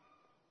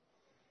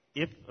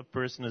if a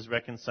person is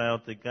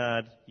reconciled to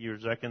God, he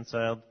is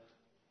reconciled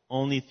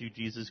only through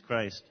Jesus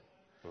Christ.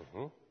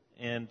 Mm-hmm.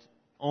 And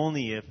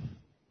only if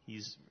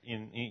he's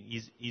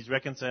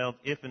reconciled,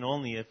 if and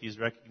only if he's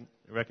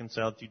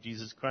reconciled through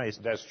Jesus Christ.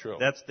 That's true.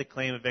 That's the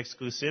claim of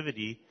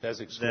exclusivity.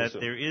 That's exclusive.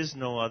 That there is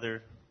no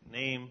other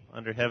name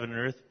under heaven and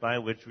earth by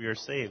which we are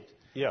saved.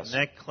 Yes.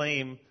 And that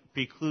claim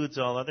precludes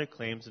all other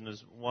claims and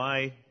is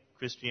why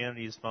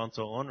Christianity is found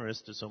so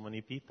onerous to so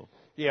many people.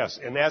 Yes,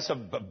 and that's a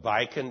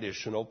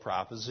biconditional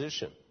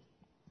proposition.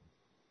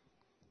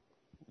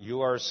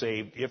 You are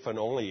saved if and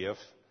only if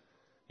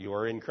you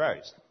are in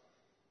Christ.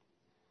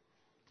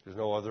 There's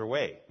no other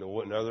way,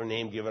 no other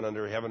name given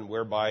under heaven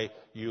whereby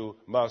you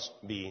must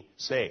be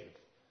saved.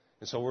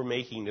 And so we're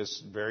making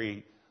this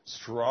very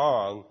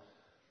strong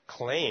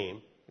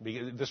claim.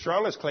 The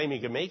strongest claim you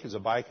can make is a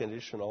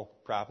biconditional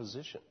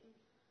proposition.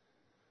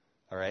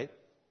 All right?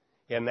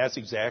 And that's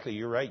exactly,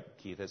 you're right,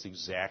 Keith, that's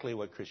exactly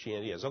what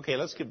Christianity is. Okay,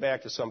 let's get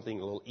back to something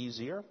a little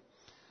easier.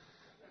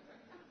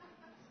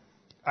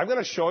 I'm going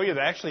to show you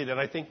that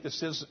I think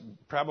this is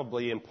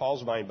probably in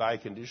Paul's mind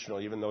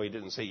biconditional, even though he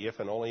didn't say if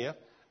and only if.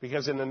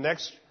 Because in the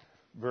next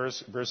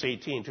verse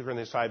 18, 2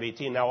 Corinthians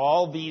 5:18, now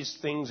all these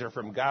things are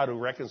from God who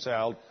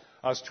reconciled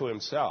us to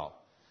himself.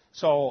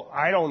 So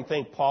I don't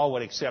think Paul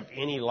would accept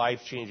any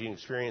life-changing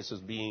experience as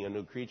being a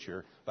new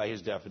creature by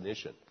his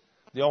definition.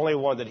 The only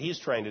one that he's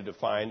trying to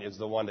define is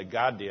the one that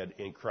God did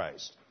in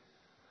Christ.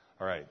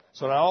 All right.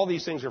 So now all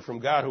these things are from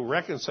God who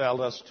reconciled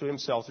us to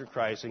himself through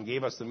Christ and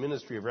gave us the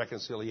ministry of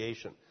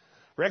reconciliation.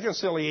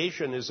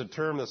 Reconciliation is a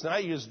term that's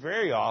not used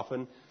very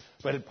often,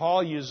 but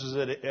Paul uses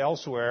it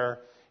elsewhere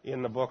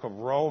in the book of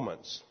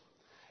Romans.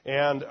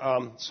 And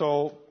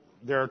so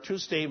there are two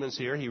statements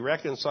here. He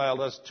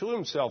reconciled us to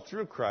himself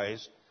through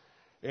Christ,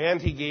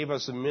 and he gave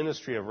us a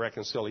ministry of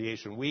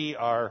reconciliation. We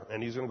are,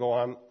 and he's going to go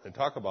on and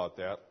talk about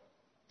that,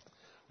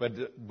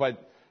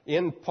 but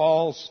in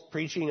Paul's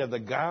preaching of the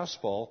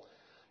gospel,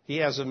 he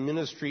has a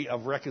ministry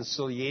of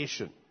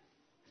reconciliation.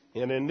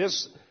 And in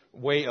this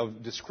way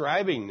of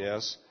describing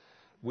this,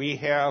 we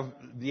have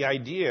the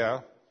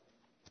idea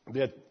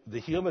that the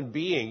human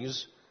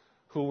beings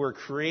who were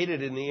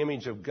created in the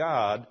image of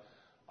God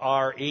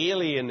are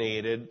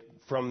alienated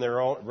from their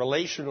own,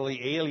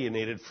 relationally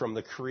alienated from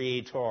the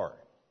Creator.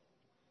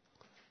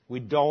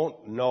 We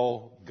don't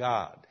know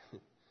God.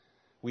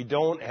 We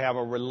don't have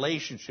a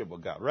relationship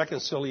with God.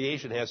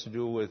 Reconciliation has to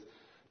do with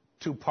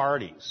two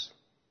parties,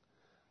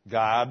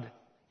 God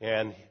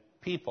and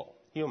people,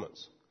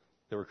 humans,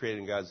 that were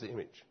created in God's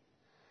image.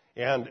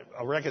 And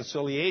a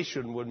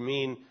reconciliation would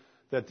mean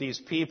that these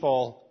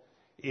people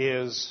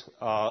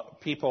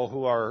people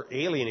who are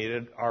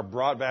alienated are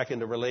brought back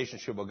into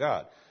relationship with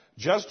God.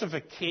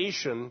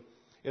 Justification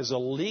is a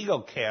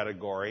legal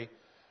category.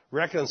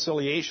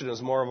 Reconciliation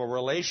is more of a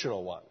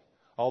relational one,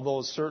 although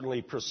it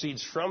certainly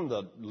proceeds from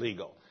the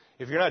legal.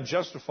 If you're not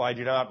justified,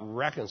 you're not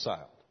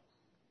reconciled.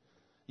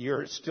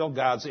 You're still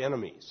God's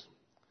enemies.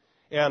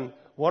 And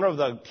one of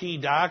the key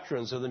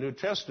doctrines of the New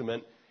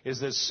Testament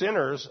is that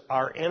sinners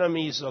are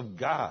enemies of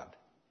God.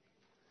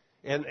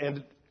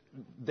 And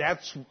that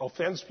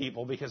offends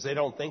people because they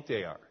don't think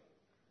they are.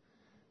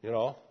 You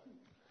know?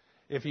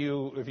 If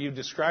you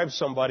describe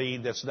somebody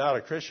that's not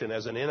a Christian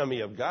as an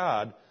enemy of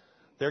God,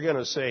 they're going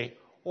to say,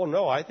 well,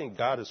 no, I think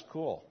God is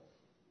cool.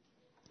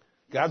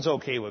 God's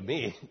okay with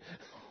me.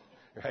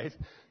 Right?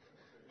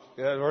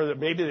 Or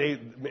maybe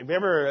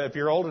remember, if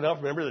you're old enough,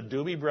 remember the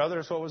Doobie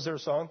Brothers? What was their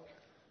song?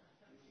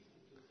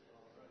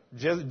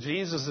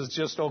 Jesus is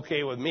just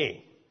okay with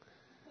me.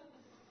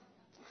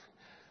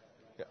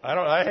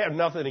 I have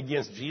nothing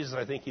against Jesus.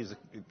 I think he's a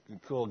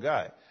cool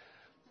guy.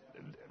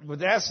 But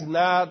that's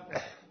not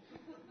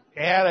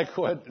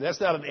adequate. That's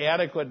not an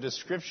adequate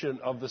description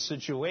of the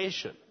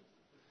situation.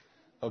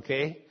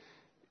 Okay?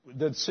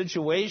 The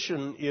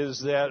situation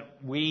is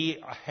that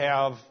we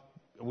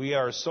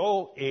are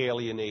so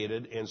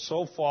alienated and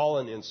so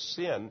fallen in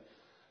sin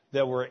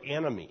that we're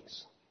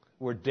enemies.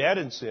 We're dead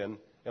in sin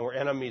and we're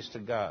enemies to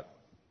God.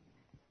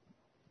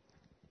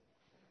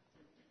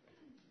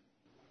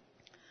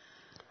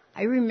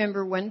 I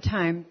remember one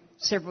time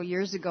several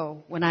years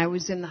ago when I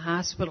was in the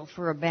hospital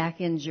for a back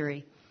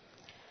injury.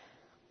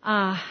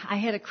 I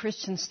had a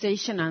Christian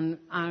station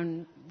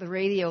on the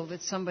radio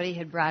that somebody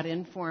had brought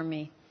in for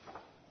me.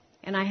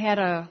 And I had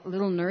a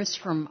little nurse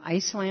from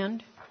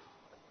Iceland.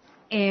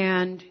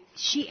 And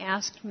she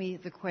asked me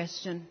the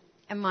question,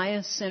 am I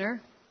a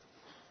sinner?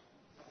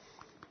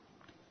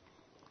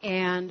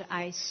 And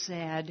I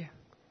said,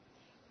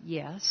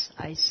 yes.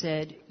 I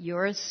said,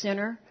 you're a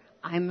sinner.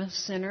 I'm a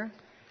sinner.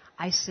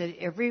 I said,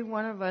 every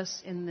one of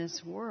us in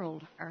this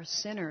world are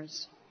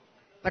sinners.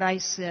 But I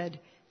said,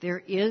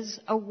 there is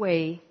a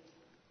way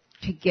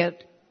to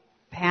get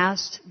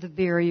past the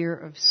barrier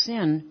of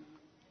sin,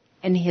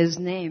 and his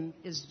name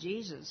is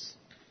Jesus.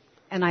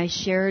 And I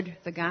shared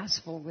the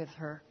gospel with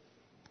her.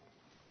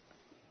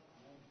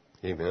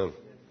 Amen.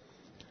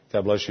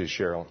 God bless you,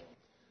 Cheryl.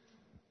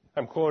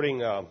 I'm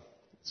quoting a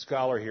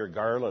scholar here,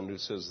 Garland, who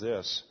says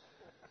this.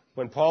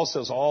 When Paul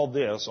says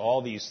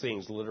all these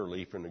things,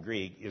 literally from the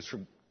Greek, is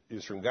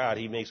from God,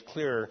 he makes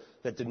clear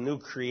that the new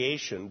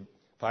creation,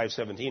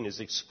 5:17, is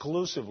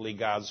exclusively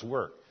God's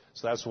work.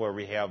 So that's where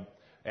we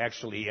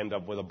actually end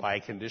up with a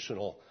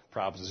biconditional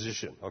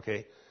proposition,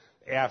 okay?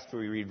 After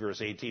we read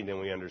verse 18, then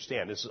we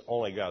understand this is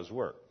only God's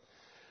work.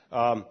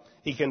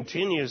 He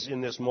continues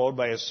in this mode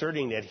by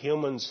asserting that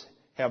humans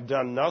have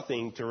done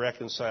nothing to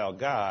reconcile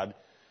God.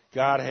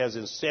 God has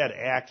instead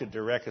acted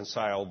to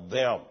reconcile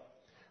them.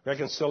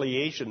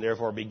 Reconciliation,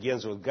 therefore,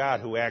 begins with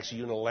God, who acts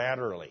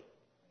unilaterally.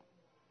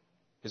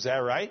 Is that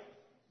right?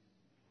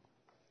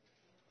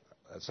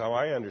 That's how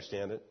I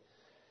understand it.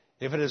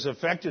 If it is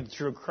effected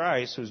through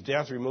Christ, whose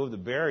death removed the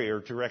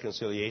barrier to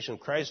reconciliation,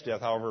 Christ's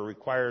death, however,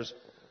 requires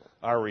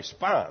our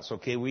response.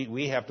 Okay,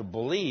 we have to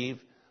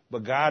believe,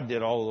 but God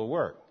did all of the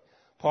work.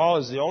 Paul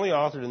is the only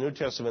author in the New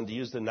Testament to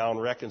use the noun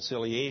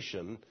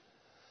reconciliation,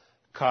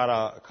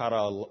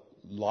 katalage,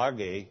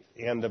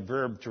 and the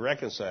verb to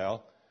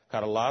reconcile,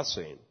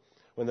 katalasein.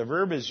 When the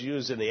verb is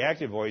used in the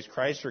active voice,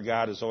 Christ or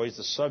God is always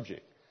the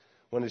subject.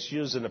 When it's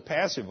used in the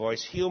passive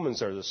voice,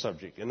 humans are the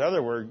subject. In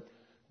other words,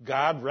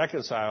 God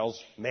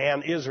reconciles,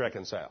 man is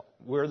reconciled.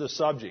 We're the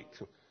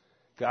subject.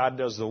 God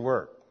does the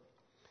work.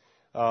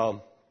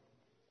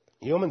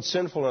 Human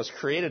sinfulness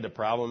created a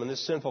problem, and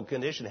this sinful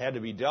condition had to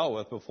be dealt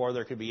with before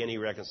there could be any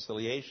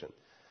reconciliation.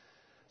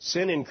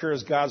 Sin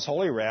incurs God's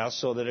holy wrath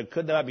so that it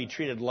could not be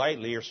treated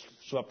lightly or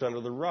swept under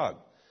the rug.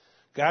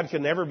 God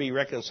can never be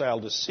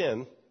reconciled to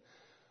sin,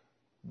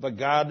 but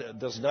God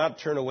does not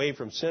turn away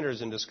from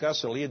sinners in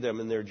disgust and leave them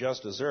in their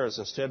just deserts.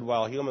 Instead,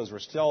 while humans were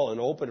still in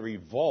open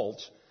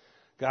revolt,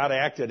 God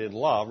acted in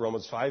love,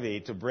 Romans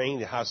 5:8, to bring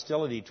the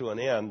hostility to an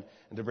end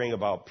and to bring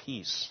about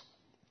peace.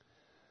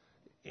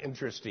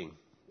 Interesting.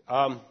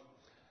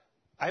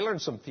 I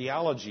learned some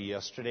theology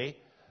yesterday.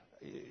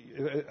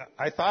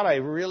 I thought I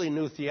really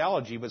knew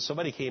theology, but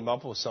somebody came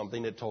up with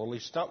something that totally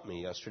stumped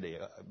me yesterday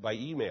by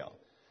email.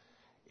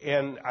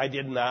 And I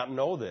did not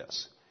know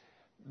this.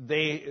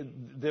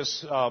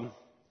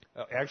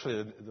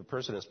 Actually, the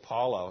person is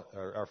Paula,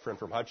 our friend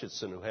from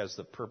Hutchinson, who has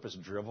the Purpose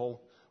Drivel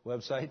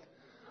website.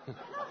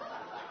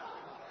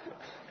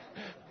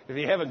 If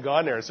you haven't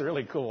gone there, it's a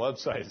really cool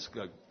website. It's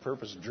called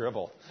Purpose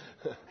Drivel.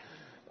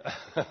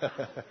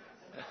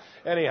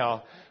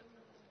 Anyhow,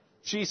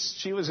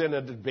 she was in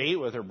a debate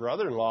with her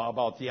brother-in-law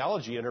about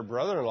theology, and her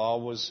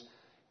brother-in-law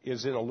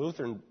is in a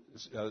Lutheran,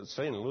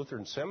 studying a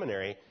Lutheran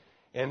seminary,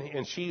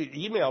 and she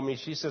emailed me.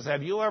 She says,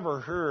 "Have you ever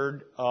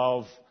heard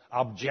of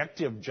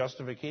objective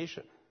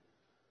justification?"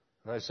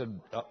 And I said,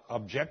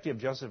 "Objective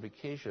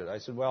justification?" I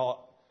said,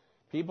 "Well,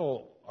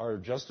 people are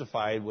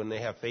justified when they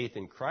have faith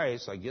in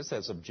Christ. I guess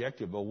that's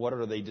objective, but what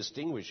are they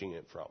distinguishing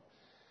it from?"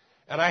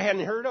 And I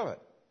hadn't heard of it.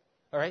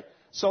 All right.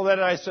 So then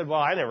I said, "Well,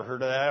 I never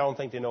heard of that. I don't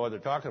think they know what they're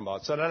talking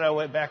about." So then I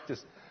went back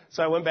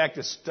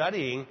to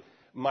studying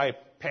my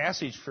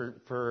passage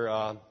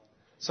for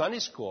Sunday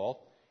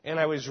school, and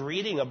I was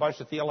reading a bunch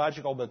of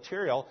theological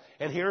material,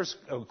 and here's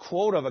a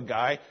quote of a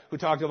guy who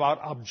talked about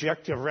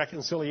objective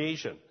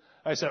reconciliation.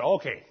 I said,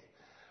 "Okay,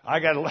 I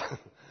got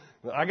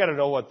to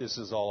know what this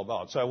is all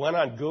about." So I went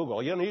on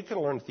Google. You know, you can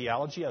learn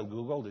theology on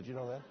Google. Did you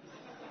know that?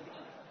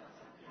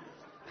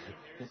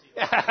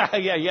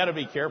 Yeah, you got to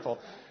be careful.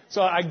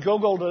 So I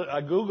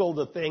Googled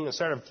the thing and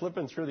started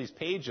flipping through these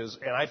pages,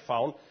 and I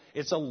found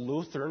it's a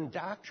Lutheran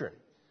doctrine.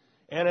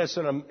 And it's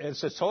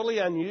totally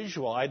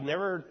unusual. I'd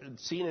never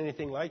seen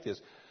anything like this.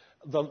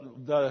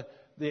 The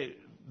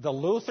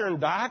Lutheran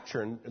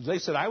doctrine, at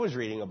least that I was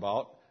reading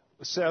about,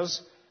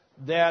 says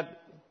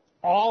that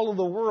all of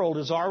the world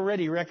is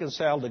already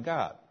reconciled to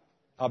God,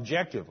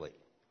 objectively.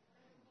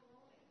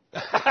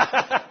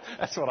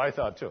 That's what I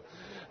thought, too.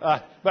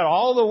 But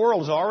all the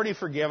world is already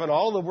forgiven.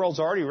 All the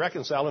world's already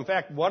reconciled. In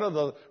fact, one of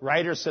the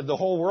writers said the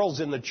whole world's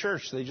in the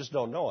church. They just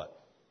don't know it.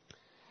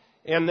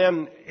 And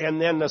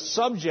then the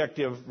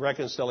subjective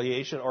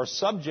reconciliation or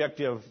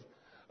subjective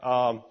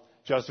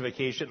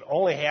justification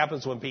only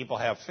happens when people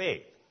have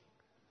faith.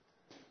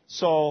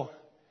 So,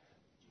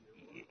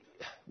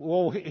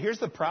 well, here's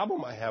the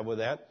problem I have with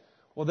that.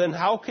 Well, then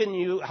how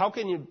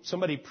can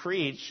somebody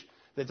preach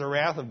that the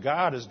wrath of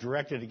God is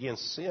directed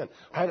against sin?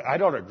 I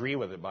don't agree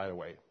with it, by the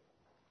way.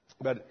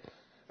 But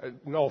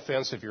no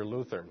offense if you're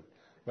Lutheran.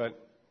 But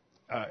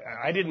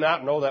I did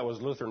not know that was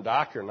Lutheran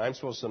doctrine. I'm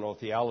supposed to know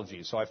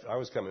theology, so I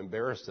was kind of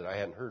embarrassed that I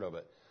hadn't heard of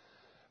it.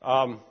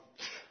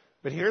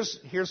 But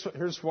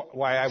here's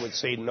why I would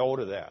say no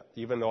to that,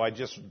 even though I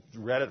just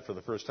read it for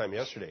the first time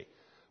yesterday.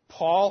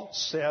 Paul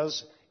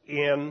says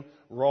in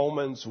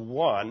Romans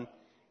 1,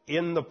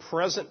 in the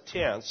present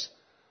tense,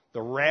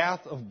 the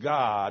wrath of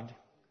God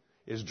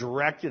is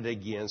directed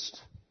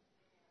against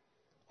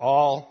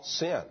all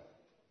sin.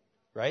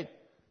 Right?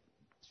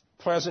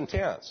 Present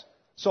tense.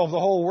 So if the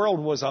whole world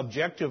was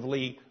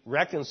objectively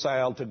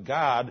reconciled to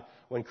God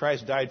when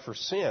Christ died for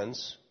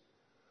sins,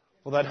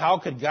 well then how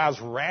could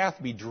God's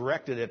wrath be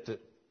directed at the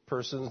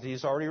persons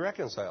He's already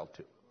reconciled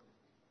to?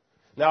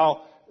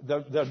 Now,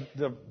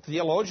 the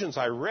theologians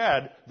I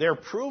read, their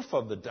proof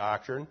of the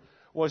doctrine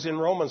was in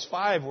Romans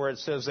 5, where it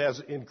says, as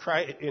in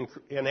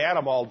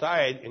Adam all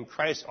died, in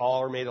Christ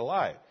all are made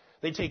alive.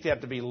 They take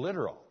that to be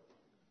literal.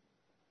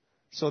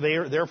 So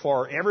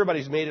therefore,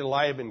 everybody's made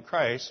alive in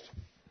Christ,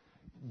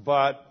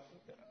 but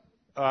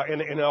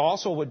and it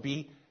also would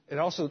be,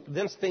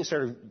 then things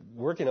started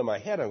working in my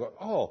head. I go,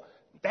 oh,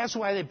 that's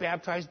why they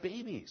baptize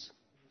babies.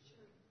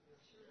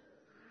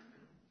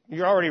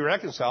 You're already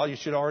reconciled. You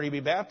should already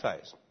be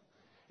baptized.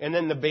 And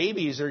then the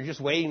babies are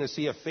just waiting to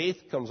see if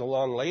faith comes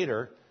along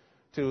later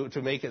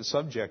to make it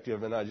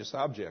subjective and not just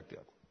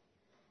objective.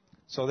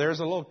 So there's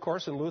a little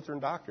course in Lutheran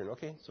doctrine,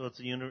 okay? So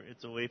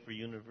it's a way for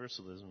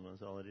universalism,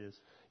 that's all it is.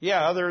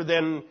 Yeah, other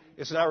than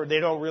they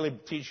don't really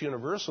teach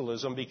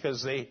universalism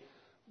because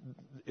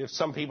if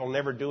some people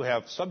never do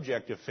have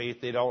subjective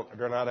faith,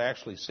 they're not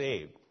actually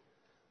saved.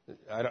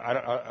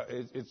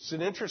 It's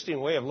an interesting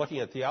way of looking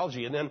at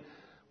theology. And then,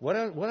 what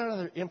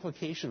other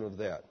implication of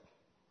that?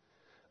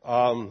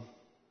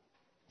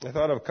 I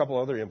thought of a couple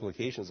other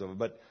implications of it,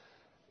 but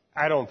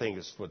I don't think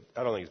it's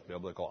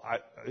biblical.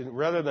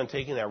 Rather than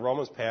taking that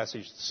Romans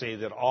passage to say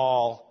that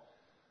all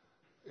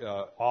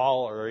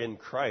are in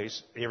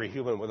Christ, every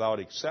human without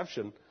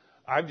exception,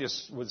 I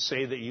just would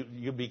say that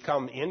you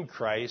become in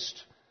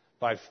Christ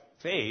by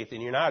faith,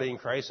 and you're not in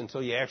Christ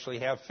until you actually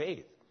have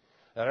faith.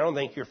 And I don't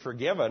think you're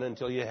forgiven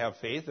until you have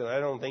faith, and I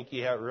don't think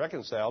you have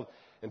reconciled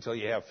until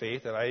you have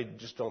faith, and I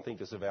just don't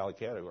think it's a valid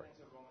category.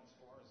 That's what Romans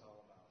 4 is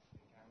all about in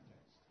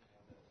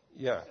context.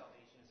 Yeah.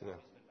 Salvation is always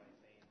been by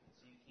faith,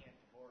 so you can't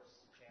divorce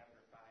chapter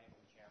 5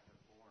 from chapter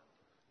 4.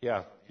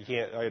 Yeah, you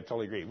can't. I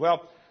totally agree.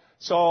 Well,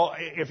 so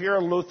if you're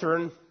a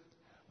Lutheran,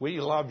 we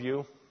love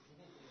you.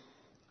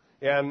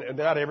 And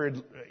not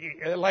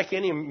like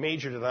any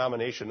major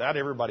denomination, not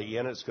everybody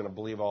in it's going to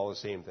believe all the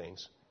same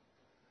things.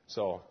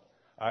 So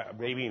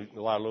maybe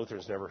a lot of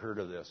Lutherans never heard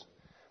of this.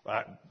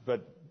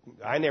 But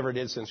I never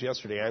did since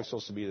yesterday. I'm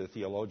supposed to be the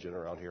theologian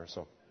around here.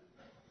 So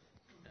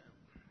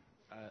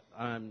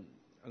I'm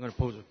going to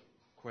pose a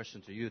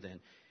question to you then.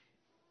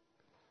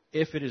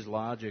 If it is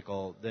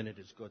logical, then it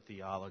is good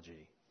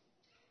theology.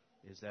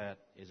 Is that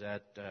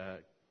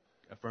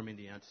affirming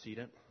the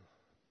antecedent?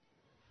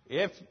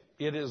 If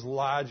it is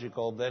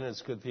logical, then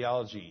it's good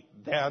theology.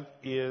 That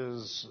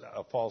is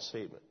a false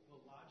statement. Well,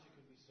 logic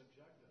could be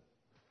subjective.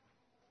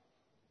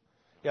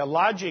 Yeah,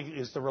 logic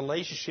is the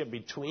relationship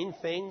between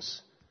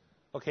things.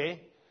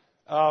 Okay?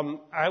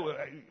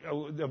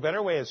 A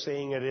better way of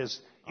saying it is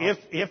if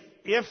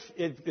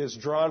it is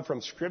drawn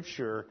from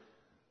Scripture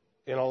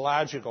in a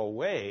logical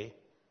way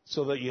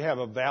so that you have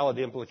a valid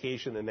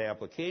implication and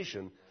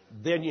application,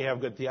 then you have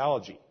good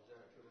theology.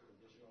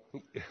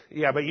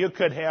 Yeah, but you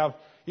could have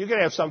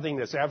something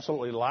that's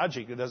absolutely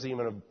logic that doesn't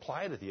even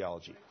apply to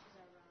theology.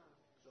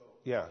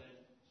 Yeah.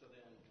 So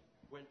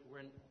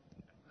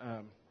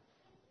then,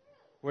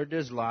 where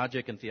does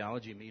logic and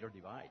theology meet or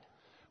divide?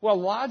 Well,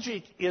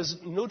 logic is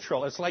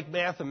neutral. It's like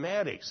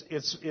mathematics.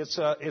 It's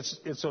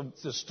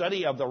the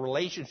study of the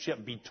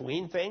relationship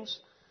between things.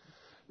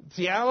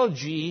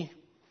 Theology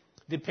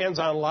depends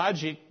on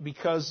logic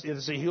because it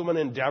is a human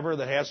endeavor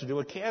that has to do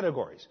with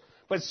categories.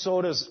 But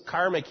so does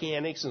car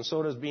mechanics, and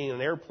so does being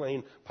an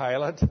airplane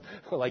pilot,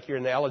 like your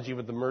analogy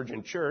with the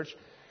Emergent Church,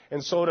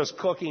 and so does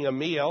cooking a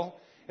meal,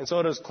 and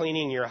so does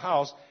cleaning your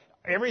house.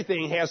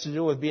 Everything has to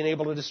do with being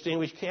able to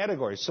distinguish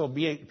categories. So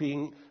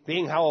being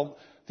how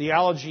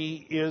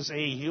theology is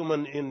a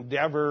human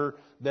endeavor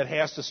that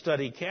has to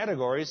study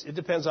categories, it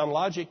depends on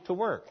logic to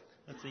work.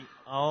 Let's see,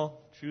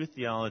 all true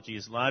theology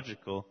is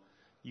logical.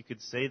 You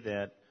could say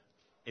that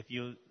if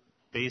you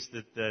base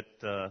that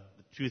the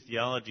true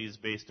theology is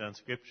based on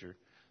Scripture.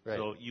 Right.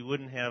 So you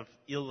wouldn't have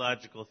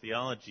illogical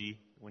theology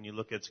when you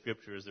look at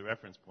Scripture as a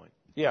reference point.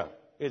 Yeah,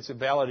 it's a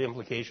valid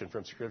implication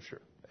from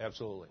Scripture.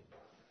 Absolutely.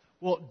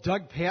 Well,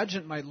 Doug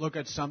Pageant might look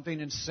at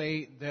something and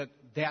say that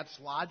that's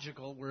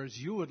logical, whereas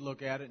you would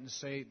look at it and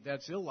say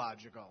that's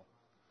illogical.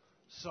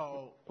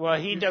 So, well,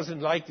 he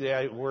doesn't like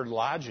the word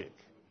logic.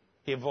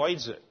 He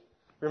avoids it.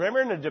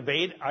 Remember in the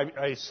debate,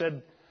 I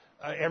said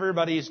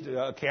everybody's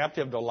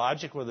captive to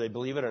logic, whether they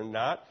believe it or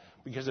not,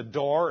 because a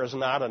door is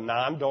not a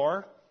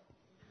non-door.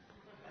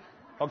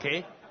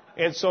 Okay?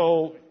 And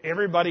so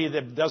everybody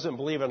that doesn't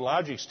believe in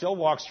logic still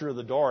walks through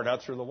the door,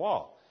 not through the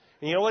wall.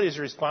 And you know what his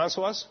response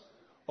was?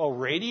 Oh,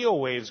 radio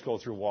waves go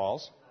through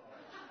walls.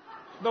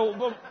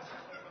 No,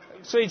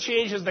 so he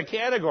changes the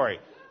category.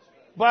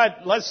 But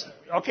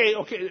okay.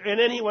 And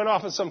then he went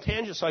off on some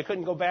tangent, so I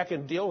couldn't go back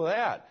and deal with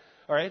that.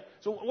 All right?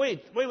 So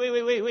wait.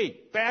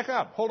 Back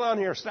up. Hold on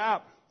here.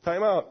 Stop.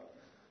 Time out.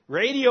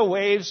 Radio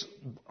waves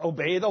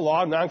obey the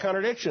law of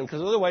non-contradiction,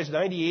 because otherwise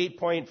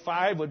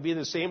 98.5 would be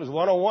the same as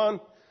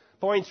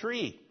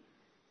 101.3.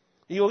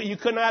 You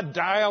could not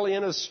dial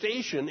in a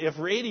station if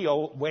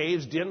radio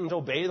waves didn't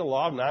obey the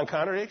law of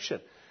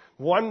non-contradiction.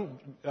 One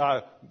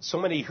so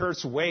many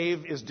hertz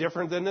wave is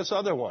different than this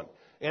other one,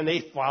 and they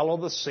follow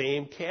the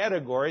same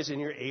categories, and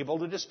you're able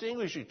to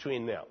distinguish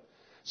between them.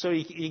 So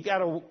you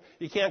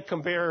can't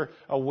compare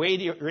a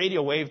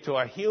radio wave to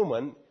a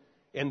human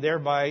and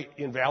thereby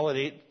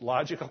invalidate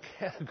logical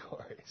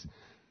categories.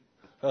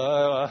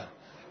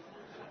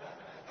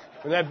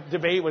 When that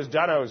debate was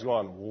done, I was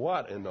going,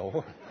 what in the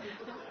world?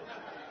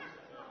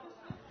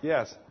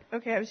 Yes.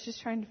 Okay, I was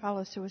just trying to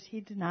follow. So was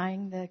he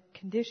denying the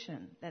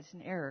condition? That's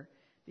an error,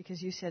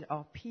 because you said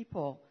all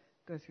people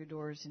go through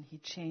doors, and he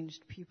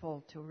changed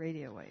people to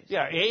radio waves.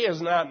 Yeah, A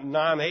is not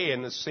non-A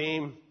in the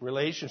same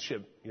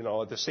relationship,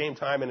 at the same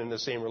time and in the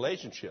same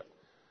relationship.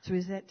 So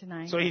is that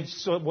denying?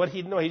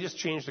 He just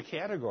changed the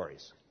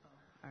categories.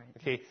 All right.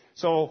 Okay,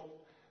 so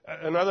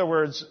in other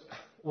words,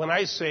 when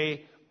I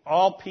say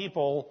all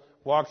people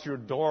walk through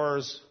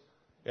doors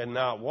and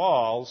not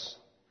walls,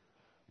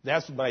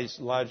 that's my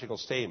logical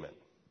statement.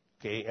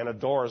 Okay, and a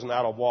door is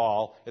not a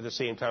wall at the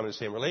same time in the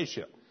same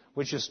relationship,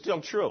 which is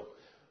still true.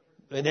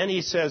 And then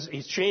he says,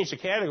 he's changed the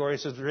category. He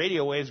says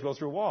radio waves go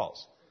through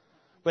walls.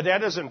 But that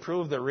doesn't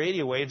prove that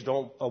radio waves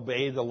don't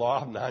obey the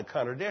law of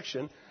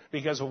non-contradiction,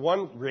 because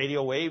one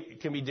radio wave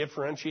can be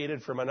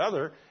differentiated from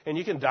another, and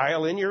you can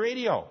dial in your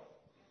radio.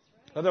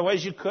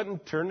 Otherwise, you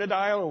couldn't turn the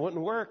dial and it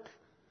wouldn't work.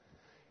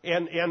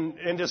 And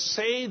to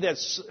say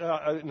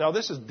that, now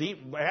this is deep,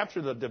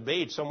 after the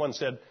debate, someone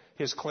said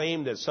his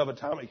claim that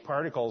subatomic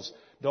particles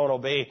don't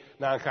obey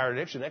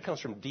non-contradiction, that comes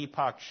from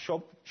Deepak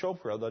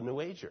Chopra, the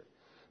New Ager.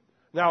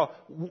 Now,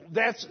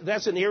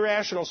 that's an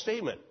irrational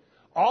statement.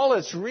 All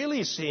it's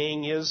really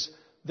saying is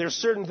there's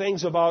certain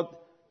things about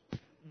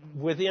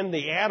within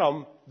the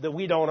atom that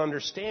we don't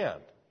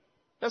understand.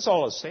 That's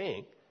all it's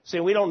saying.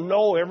 Saying we don't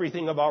know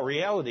everything about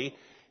reality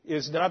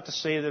is not to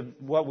say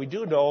that what we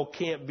do know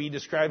can't be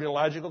described in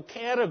logical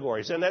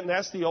categories. And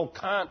that's the old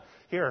Kant.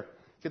 Here,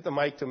 get the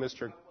mic to Mr. I was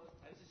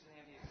just going to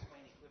have you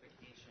explain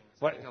equivocation.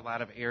 I think a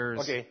lot of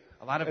errors. Okay.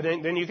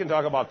 Then you can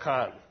talk about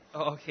Kant.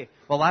 Oh, okay.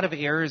 Well, a lot of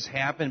errors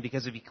happen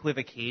because of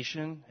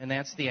equivocation, and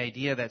that's the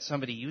idea that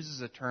somebody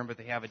uses a term but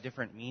they have a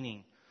different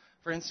meaning.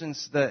 For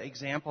instance, the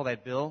example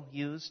that Bill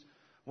used,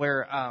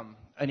 where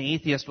an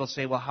atheist will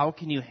say, well, how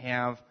can you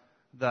have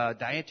the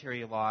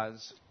dietary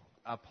laws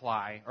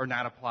apply, or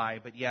not apply,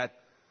 but yet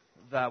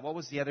what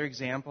was the other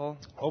example?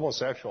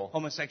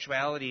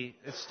 Homosexuality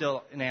is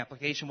still in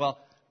application. Well,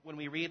 when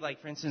we read,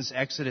 like, for instance,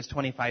 Exodus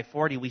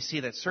 25:40, we see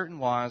that certain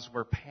laws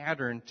were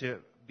patterned to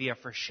be a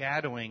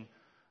foreshadowing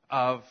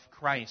of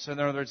Christ. So in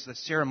other words, the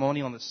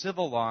ceremonial and the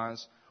civil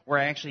laws were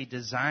actually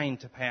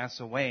designed to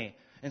pass away.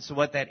 And so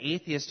what that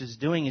atheist is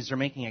doing is they're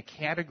making a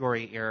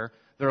category error.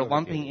 They're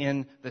lumping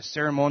in the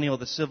ceremonial,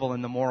 the civil,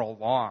 and the moral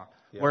law,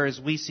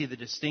 whereas we see the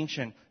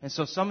distinction. And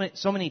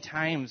so many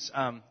times,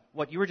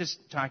 what you were just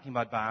talking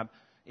about, Bob,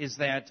 is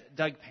that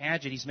Doug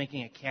Pagitt, he's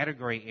making a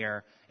category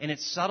error. And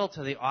it's subtle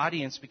to the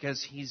audience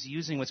because he's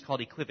using what's called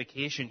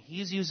equivocation.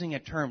 He's using a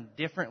term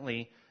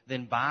differently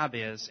than Bob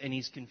is, and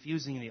he's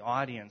confusing the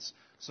audience.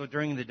 So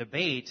during the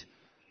debate,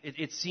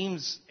 it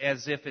seems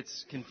as if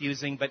it's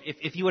confusing, but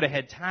if you would have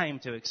had time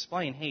to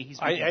explain, hey, he's...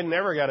 I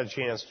never got a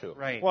chance to.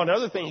 Right. Well,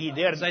 another thing he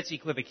did... That's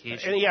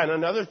equivocation. And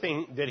another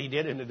thing that he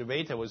did in the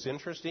debate that was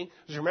interesting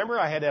is, remember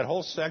I had that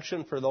whole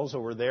section for those who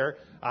were there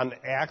on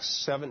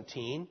Acts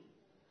 17?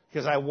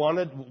 Because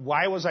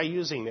why was I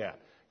using that?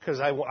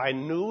 Because I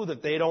knew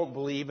that they don't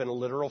believe in a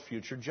literal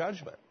future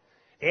judgment.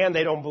 And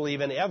they don't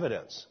believe in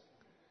evidence.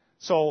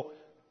 So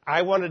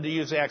I wanted to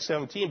use Acts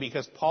 17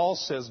 because Paul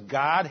says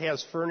God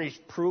has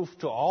furnished proof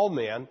to all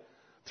men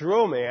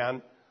through a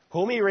man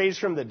whom he raised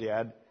from the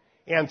dead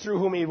and through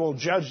whom he will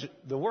judge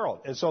the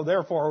world. And so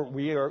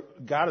therefore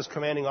God is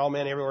commanding all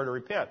men everywhere to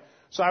repent.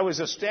 So I was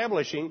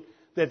establishing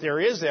that there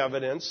is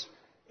evidence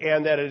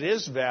and that it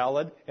is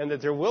valid and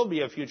that there will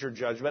be a future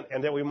judgment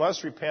and that we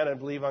must repent and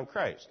believe on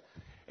Christ.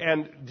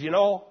 And do you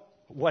know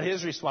what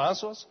his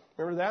response was?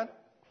 Remember that?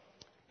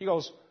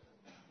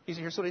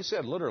 Here's what he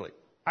said, literally.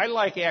 I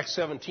like Acts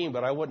 17,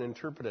 but I wouldn't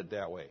interpret it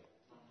that way.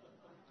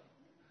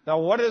 Now,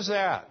 what is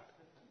that?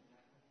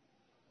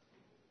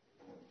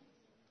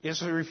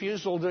 It's a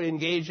refusal to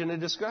engage in a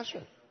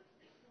discussion.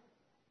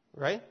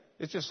 Right?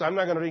 It's just, I'm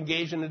not going to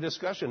engage in a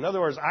discussion. In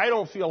other words, I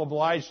don't feel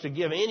obliged to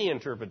give any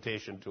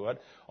interpretation to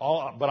it,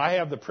 but I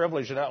have the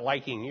privilege of not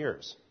liking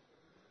yours.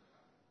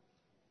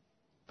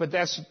 But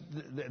that's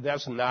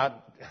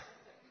not...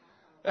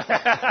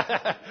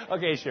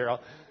 Okay, Cheryl,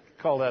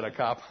 call that a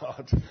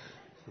cop-out.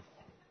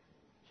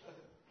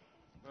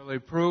 Well, they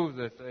prove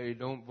that they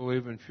don't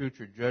believe in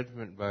future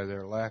judgment by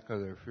their lack of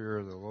their fear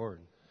of the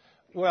Lord.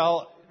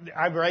 Well,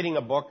 I'm writing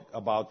a book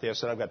about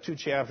this, and I've got 2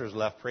 chapters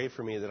left. Pray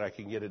for me that I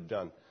can get it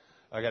done.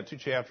 I got 2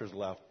 chapters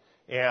left.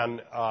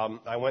 And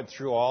I went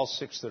through all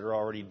 6 that are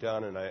already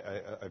done, and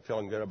I'm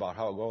feeling good about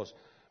how it goes.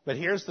 But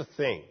here's the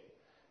thing.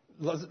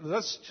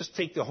 Let's just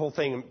take the whole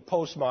thing in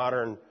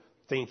postmodern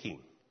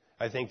thinking.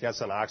 I think that's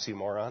an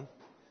oxymoron.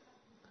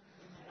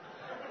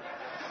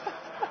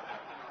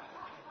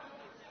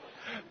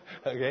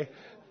 Okay?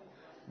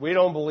 We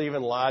don't believe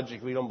in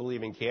logic. We don't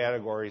believe in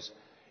categories.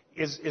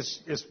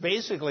 It's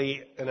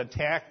basically an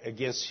attack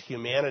against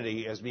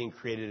humanity as being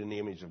created in the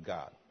image of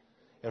God.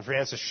 And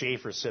Francis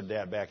Schaeffer said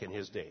that back in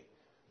his day.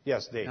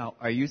 Yes, Dave. Now,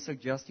 are you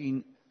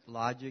suggesting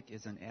logic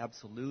is an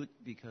absolute?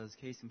 Because,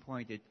 case in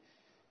point, it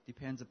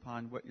depends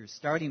upon what your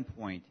starting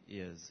point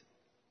is.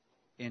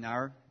 In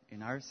our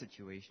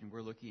situation,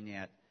 we're looking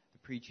at the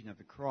preaching of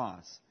the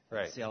cross.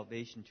 Right.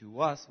 Salvation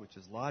to us, which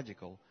is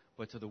logical,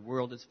 but to the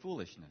world is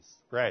foolishness.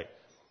 Right.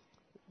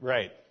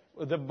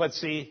 But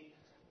see,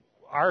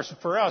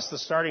 for us, the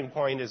starting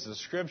point is the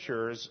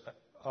Scriptures.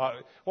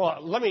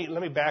 Let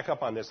me back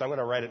up on this. I'm going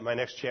to write my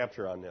next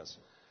chapter on this.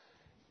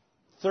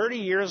 30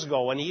 years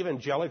ago, when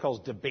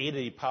evangelicals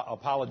debated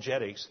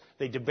apologetics,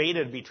 they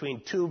debated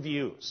between 2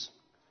 views.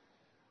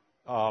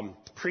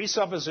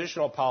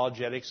 Presuppositional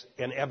apologetics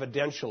and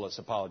evidentialist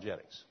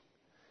apologetics.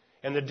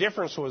 And the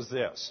difference was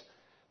this.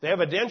 The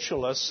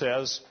evidentialist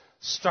says,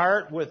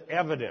 start with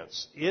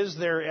evidence. Is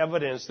there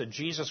evidence that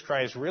Jesus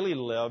Christ really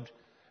lived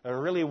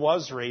and really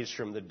was raised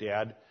from the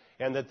dead,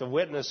 and that the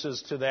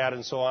witnesses to that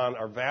and so on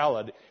are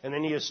valid, and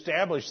then you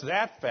establish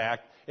that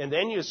fact, and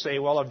then you say,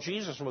 well, if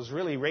Jesus was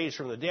really raised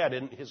from the dead,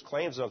 and his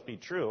claims must be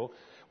true,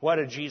 what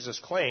did Jesus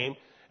claim?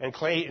 And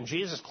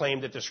Jesus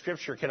claimed that the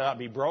Scripture cannot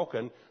be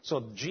broken,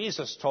 so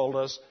Jesus told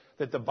us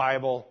that the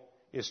Bible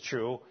is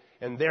true,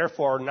 and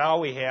therefore now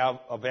we have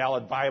a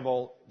valid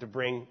Bible to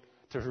bring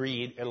to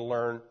read and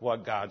learn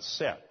what God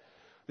said.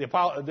 The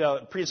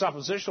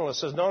presuppositionalist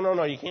says,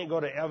 no, you can't go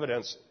to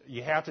evidence.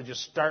 You have to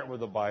just start with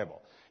the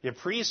Bible. You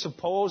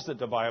presuppose that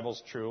the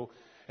Bible's true,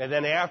 and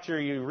then after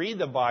you read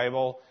the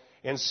Bible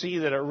and see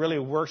that it really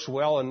works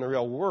well in the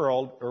real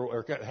world,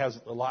 or has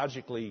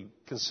logically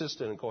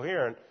consistent and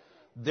coherent,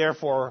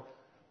 therefore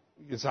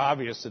it's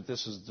obvious that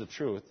this is the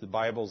truth. The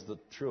Bible's the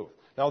truth.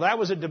 Now, that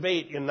was a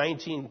debate in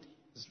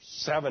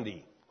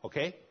 1970,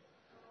 okay?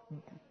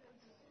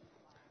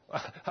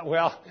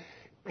 Well,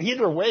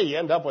 either way, you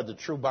end up with the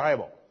true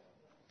Bible.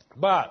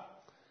 But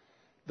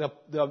the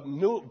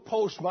new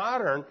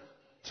postmodern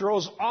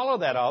throws all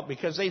of that out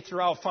because they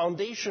throw out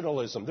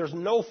foundationalism. There's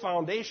no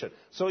foundation.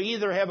 So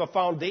either have a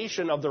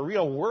foundation of the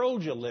real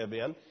world you live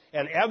in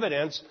and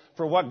evidence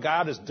for what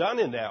God has done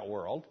in that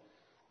world,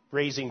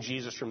 raising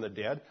Jesus from the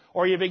dead,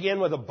 or you begin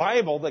with a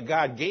Bible that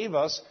God gave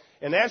us,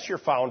 and that's your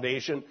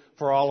foundation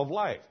for all of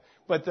life.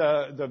 But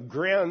the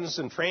Grens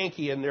and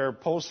Frankie and their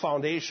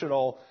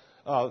post-foundational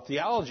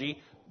theology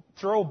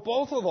throw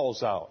both of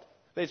those out.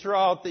 They throw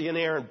out the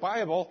inerrant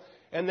Bible,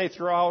 and they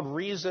throw out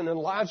reason and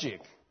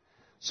logic.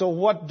 So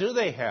what do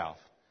they have?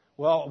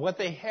 Well, what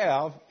they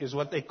have is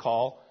what they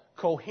call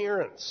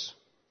coherence.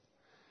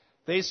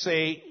 They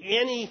say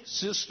any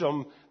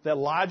system that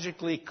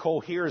logically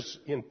coheres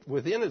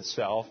within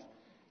itself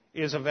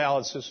is a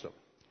valid system.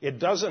 It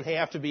doesn't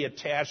have to be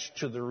attached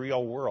to the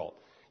real world.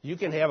 You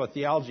can have a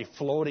theology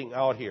floating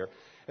out here.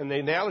 And the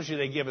analogy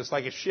they give is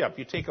like a ship.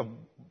 You take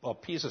a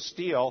piece of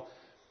steel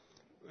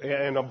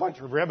and a bunch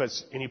of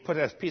rivets, and you put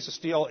that piece of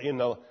steel in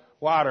the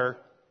water,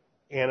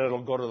 and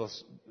it'll go to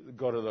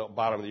the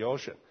bottom of the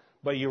ocean.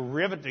 But you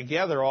rivet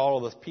together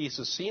all of the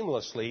pieces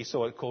seamlessly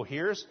so it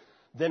coheres,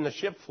 then the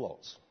ship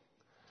floats.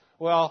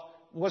 Well,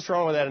 what's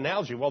wrong with that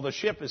analogy? Well, the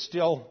ship is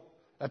still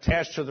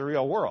attached to the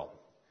real world.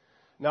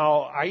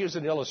 Now, I use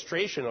an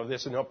illustration of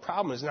this, and the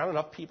problem is not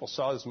enough people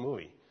saw this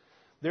movie.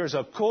 There's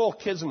a cool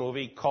kids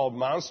movie called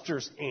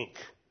Monsters, Inc.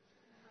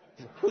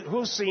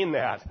 Who's seen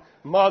that?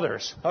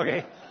 Mothers,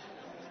 okay?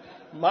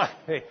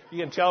 You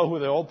can tell who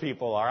the old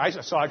people are. I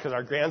saw it because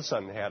our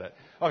grandson had it.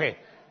 Okay.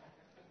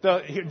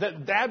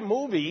 That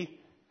movie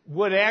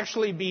would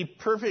actually be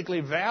perfectly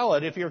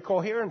valid if you're a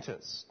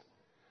coherentist,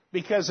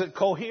 because it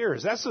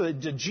coheres. That's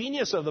the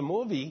genius of the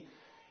movie,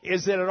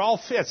 is that it all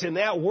fits in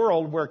that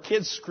world where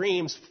kids'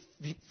 screams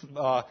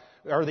are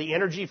the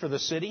energy for the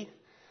city,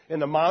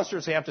 and the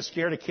monsters have to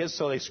scare the kids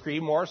so they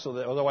scream more, so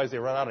that otherwise they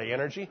run out of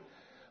energy.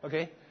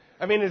 Okay?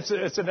 I mean, it's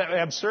an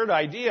absurd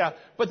idea,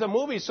 but the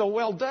movie's so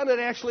well done it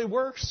actually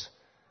works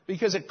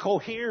because it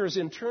coheres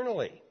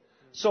internally.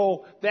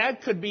 So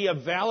that could be a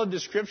valid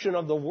description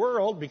of the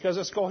world because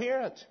it's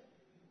coherent.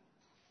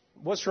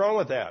 What's wrong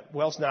with that?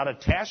 Well, it's not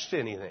attached to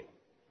anything.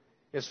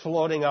 It's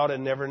floating out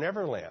in Never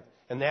Never Land.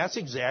 And that's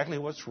exactly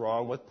what's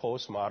wrong with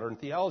postmodern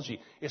theology.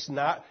 It's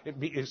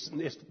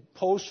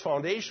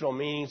post-foundational,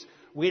 means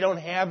we don't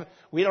have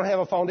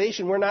a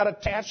foundation. We're not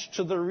attached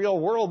to the real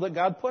world that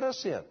God put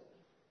us in.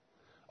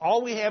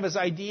 All we have is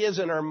ideas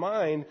in our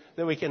mind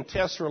that we can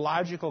test for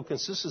logical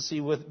consistency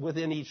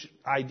within each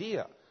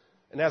idea.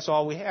 And that's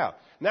all we have.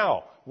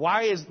 Now,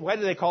 why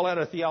do they call that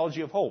a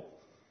theology of hope?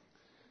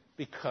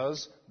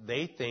 Because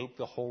they think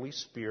the Holy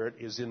Spirit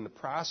is in the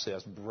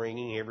process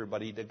bringing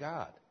everybody to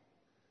God.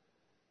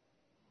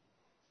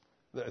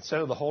 Instead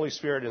of the Holy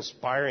Spirit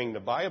inspiring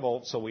the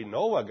Bible so we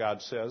know what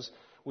God says,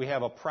 we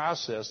have a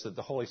process that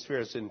the Holy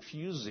Spirit is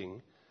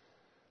infusing.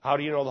 How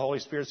do you know the Holy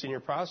Spirit's in your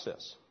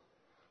process?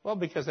 Well,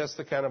 because that's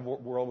the kind of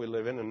world we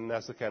live in, and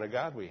that's the kind of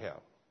God we have.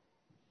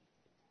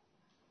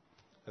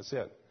 That's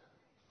it.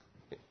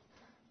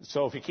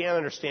 So if you can't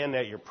understand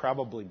that, you're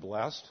probably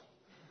blessed.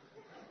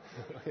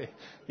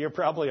 You're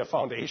probably a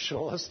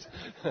foundationalist.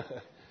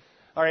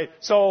 All right,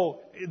 so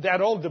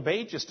that old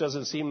debate just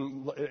doesn't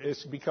seem,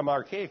 it's become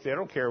archaic. They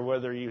don't care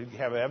whether you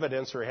have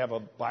evidence or have a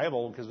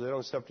Bible because they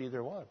don't accept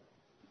either one.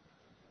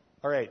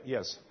 All right,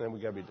 yes, then we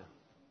got to be done.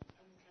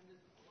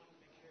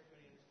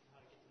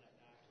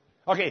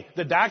 Okay,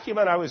 the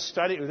document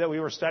that we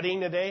were studying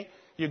today,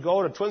 you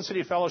go to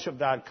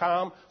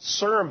TwinCityFellowship.com,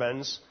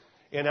 sermons,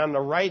 and on the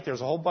right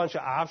there's a whole bunch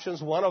of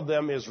options. One of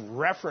them is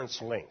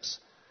reference links.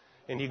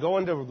 And you go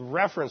into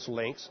reference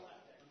links.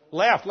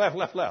 Left.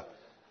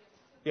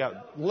 Yeah,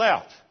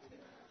 left.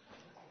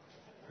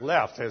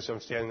 As I'm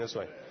standing this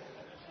way.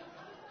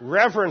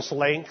 Reference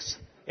links,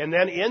 and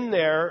then in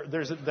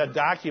there's the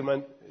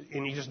document,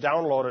 and you just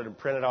download it and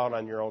print it out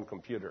on your own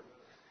computer.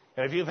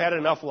 And if you've had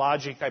enough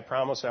logic, I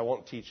promise I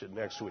won't teach it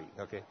next week,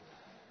 okay?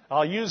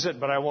 I'll use it,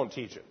 but I won't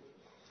teach it.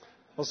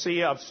 We'll see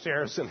you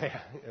upstairs at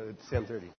 10:30.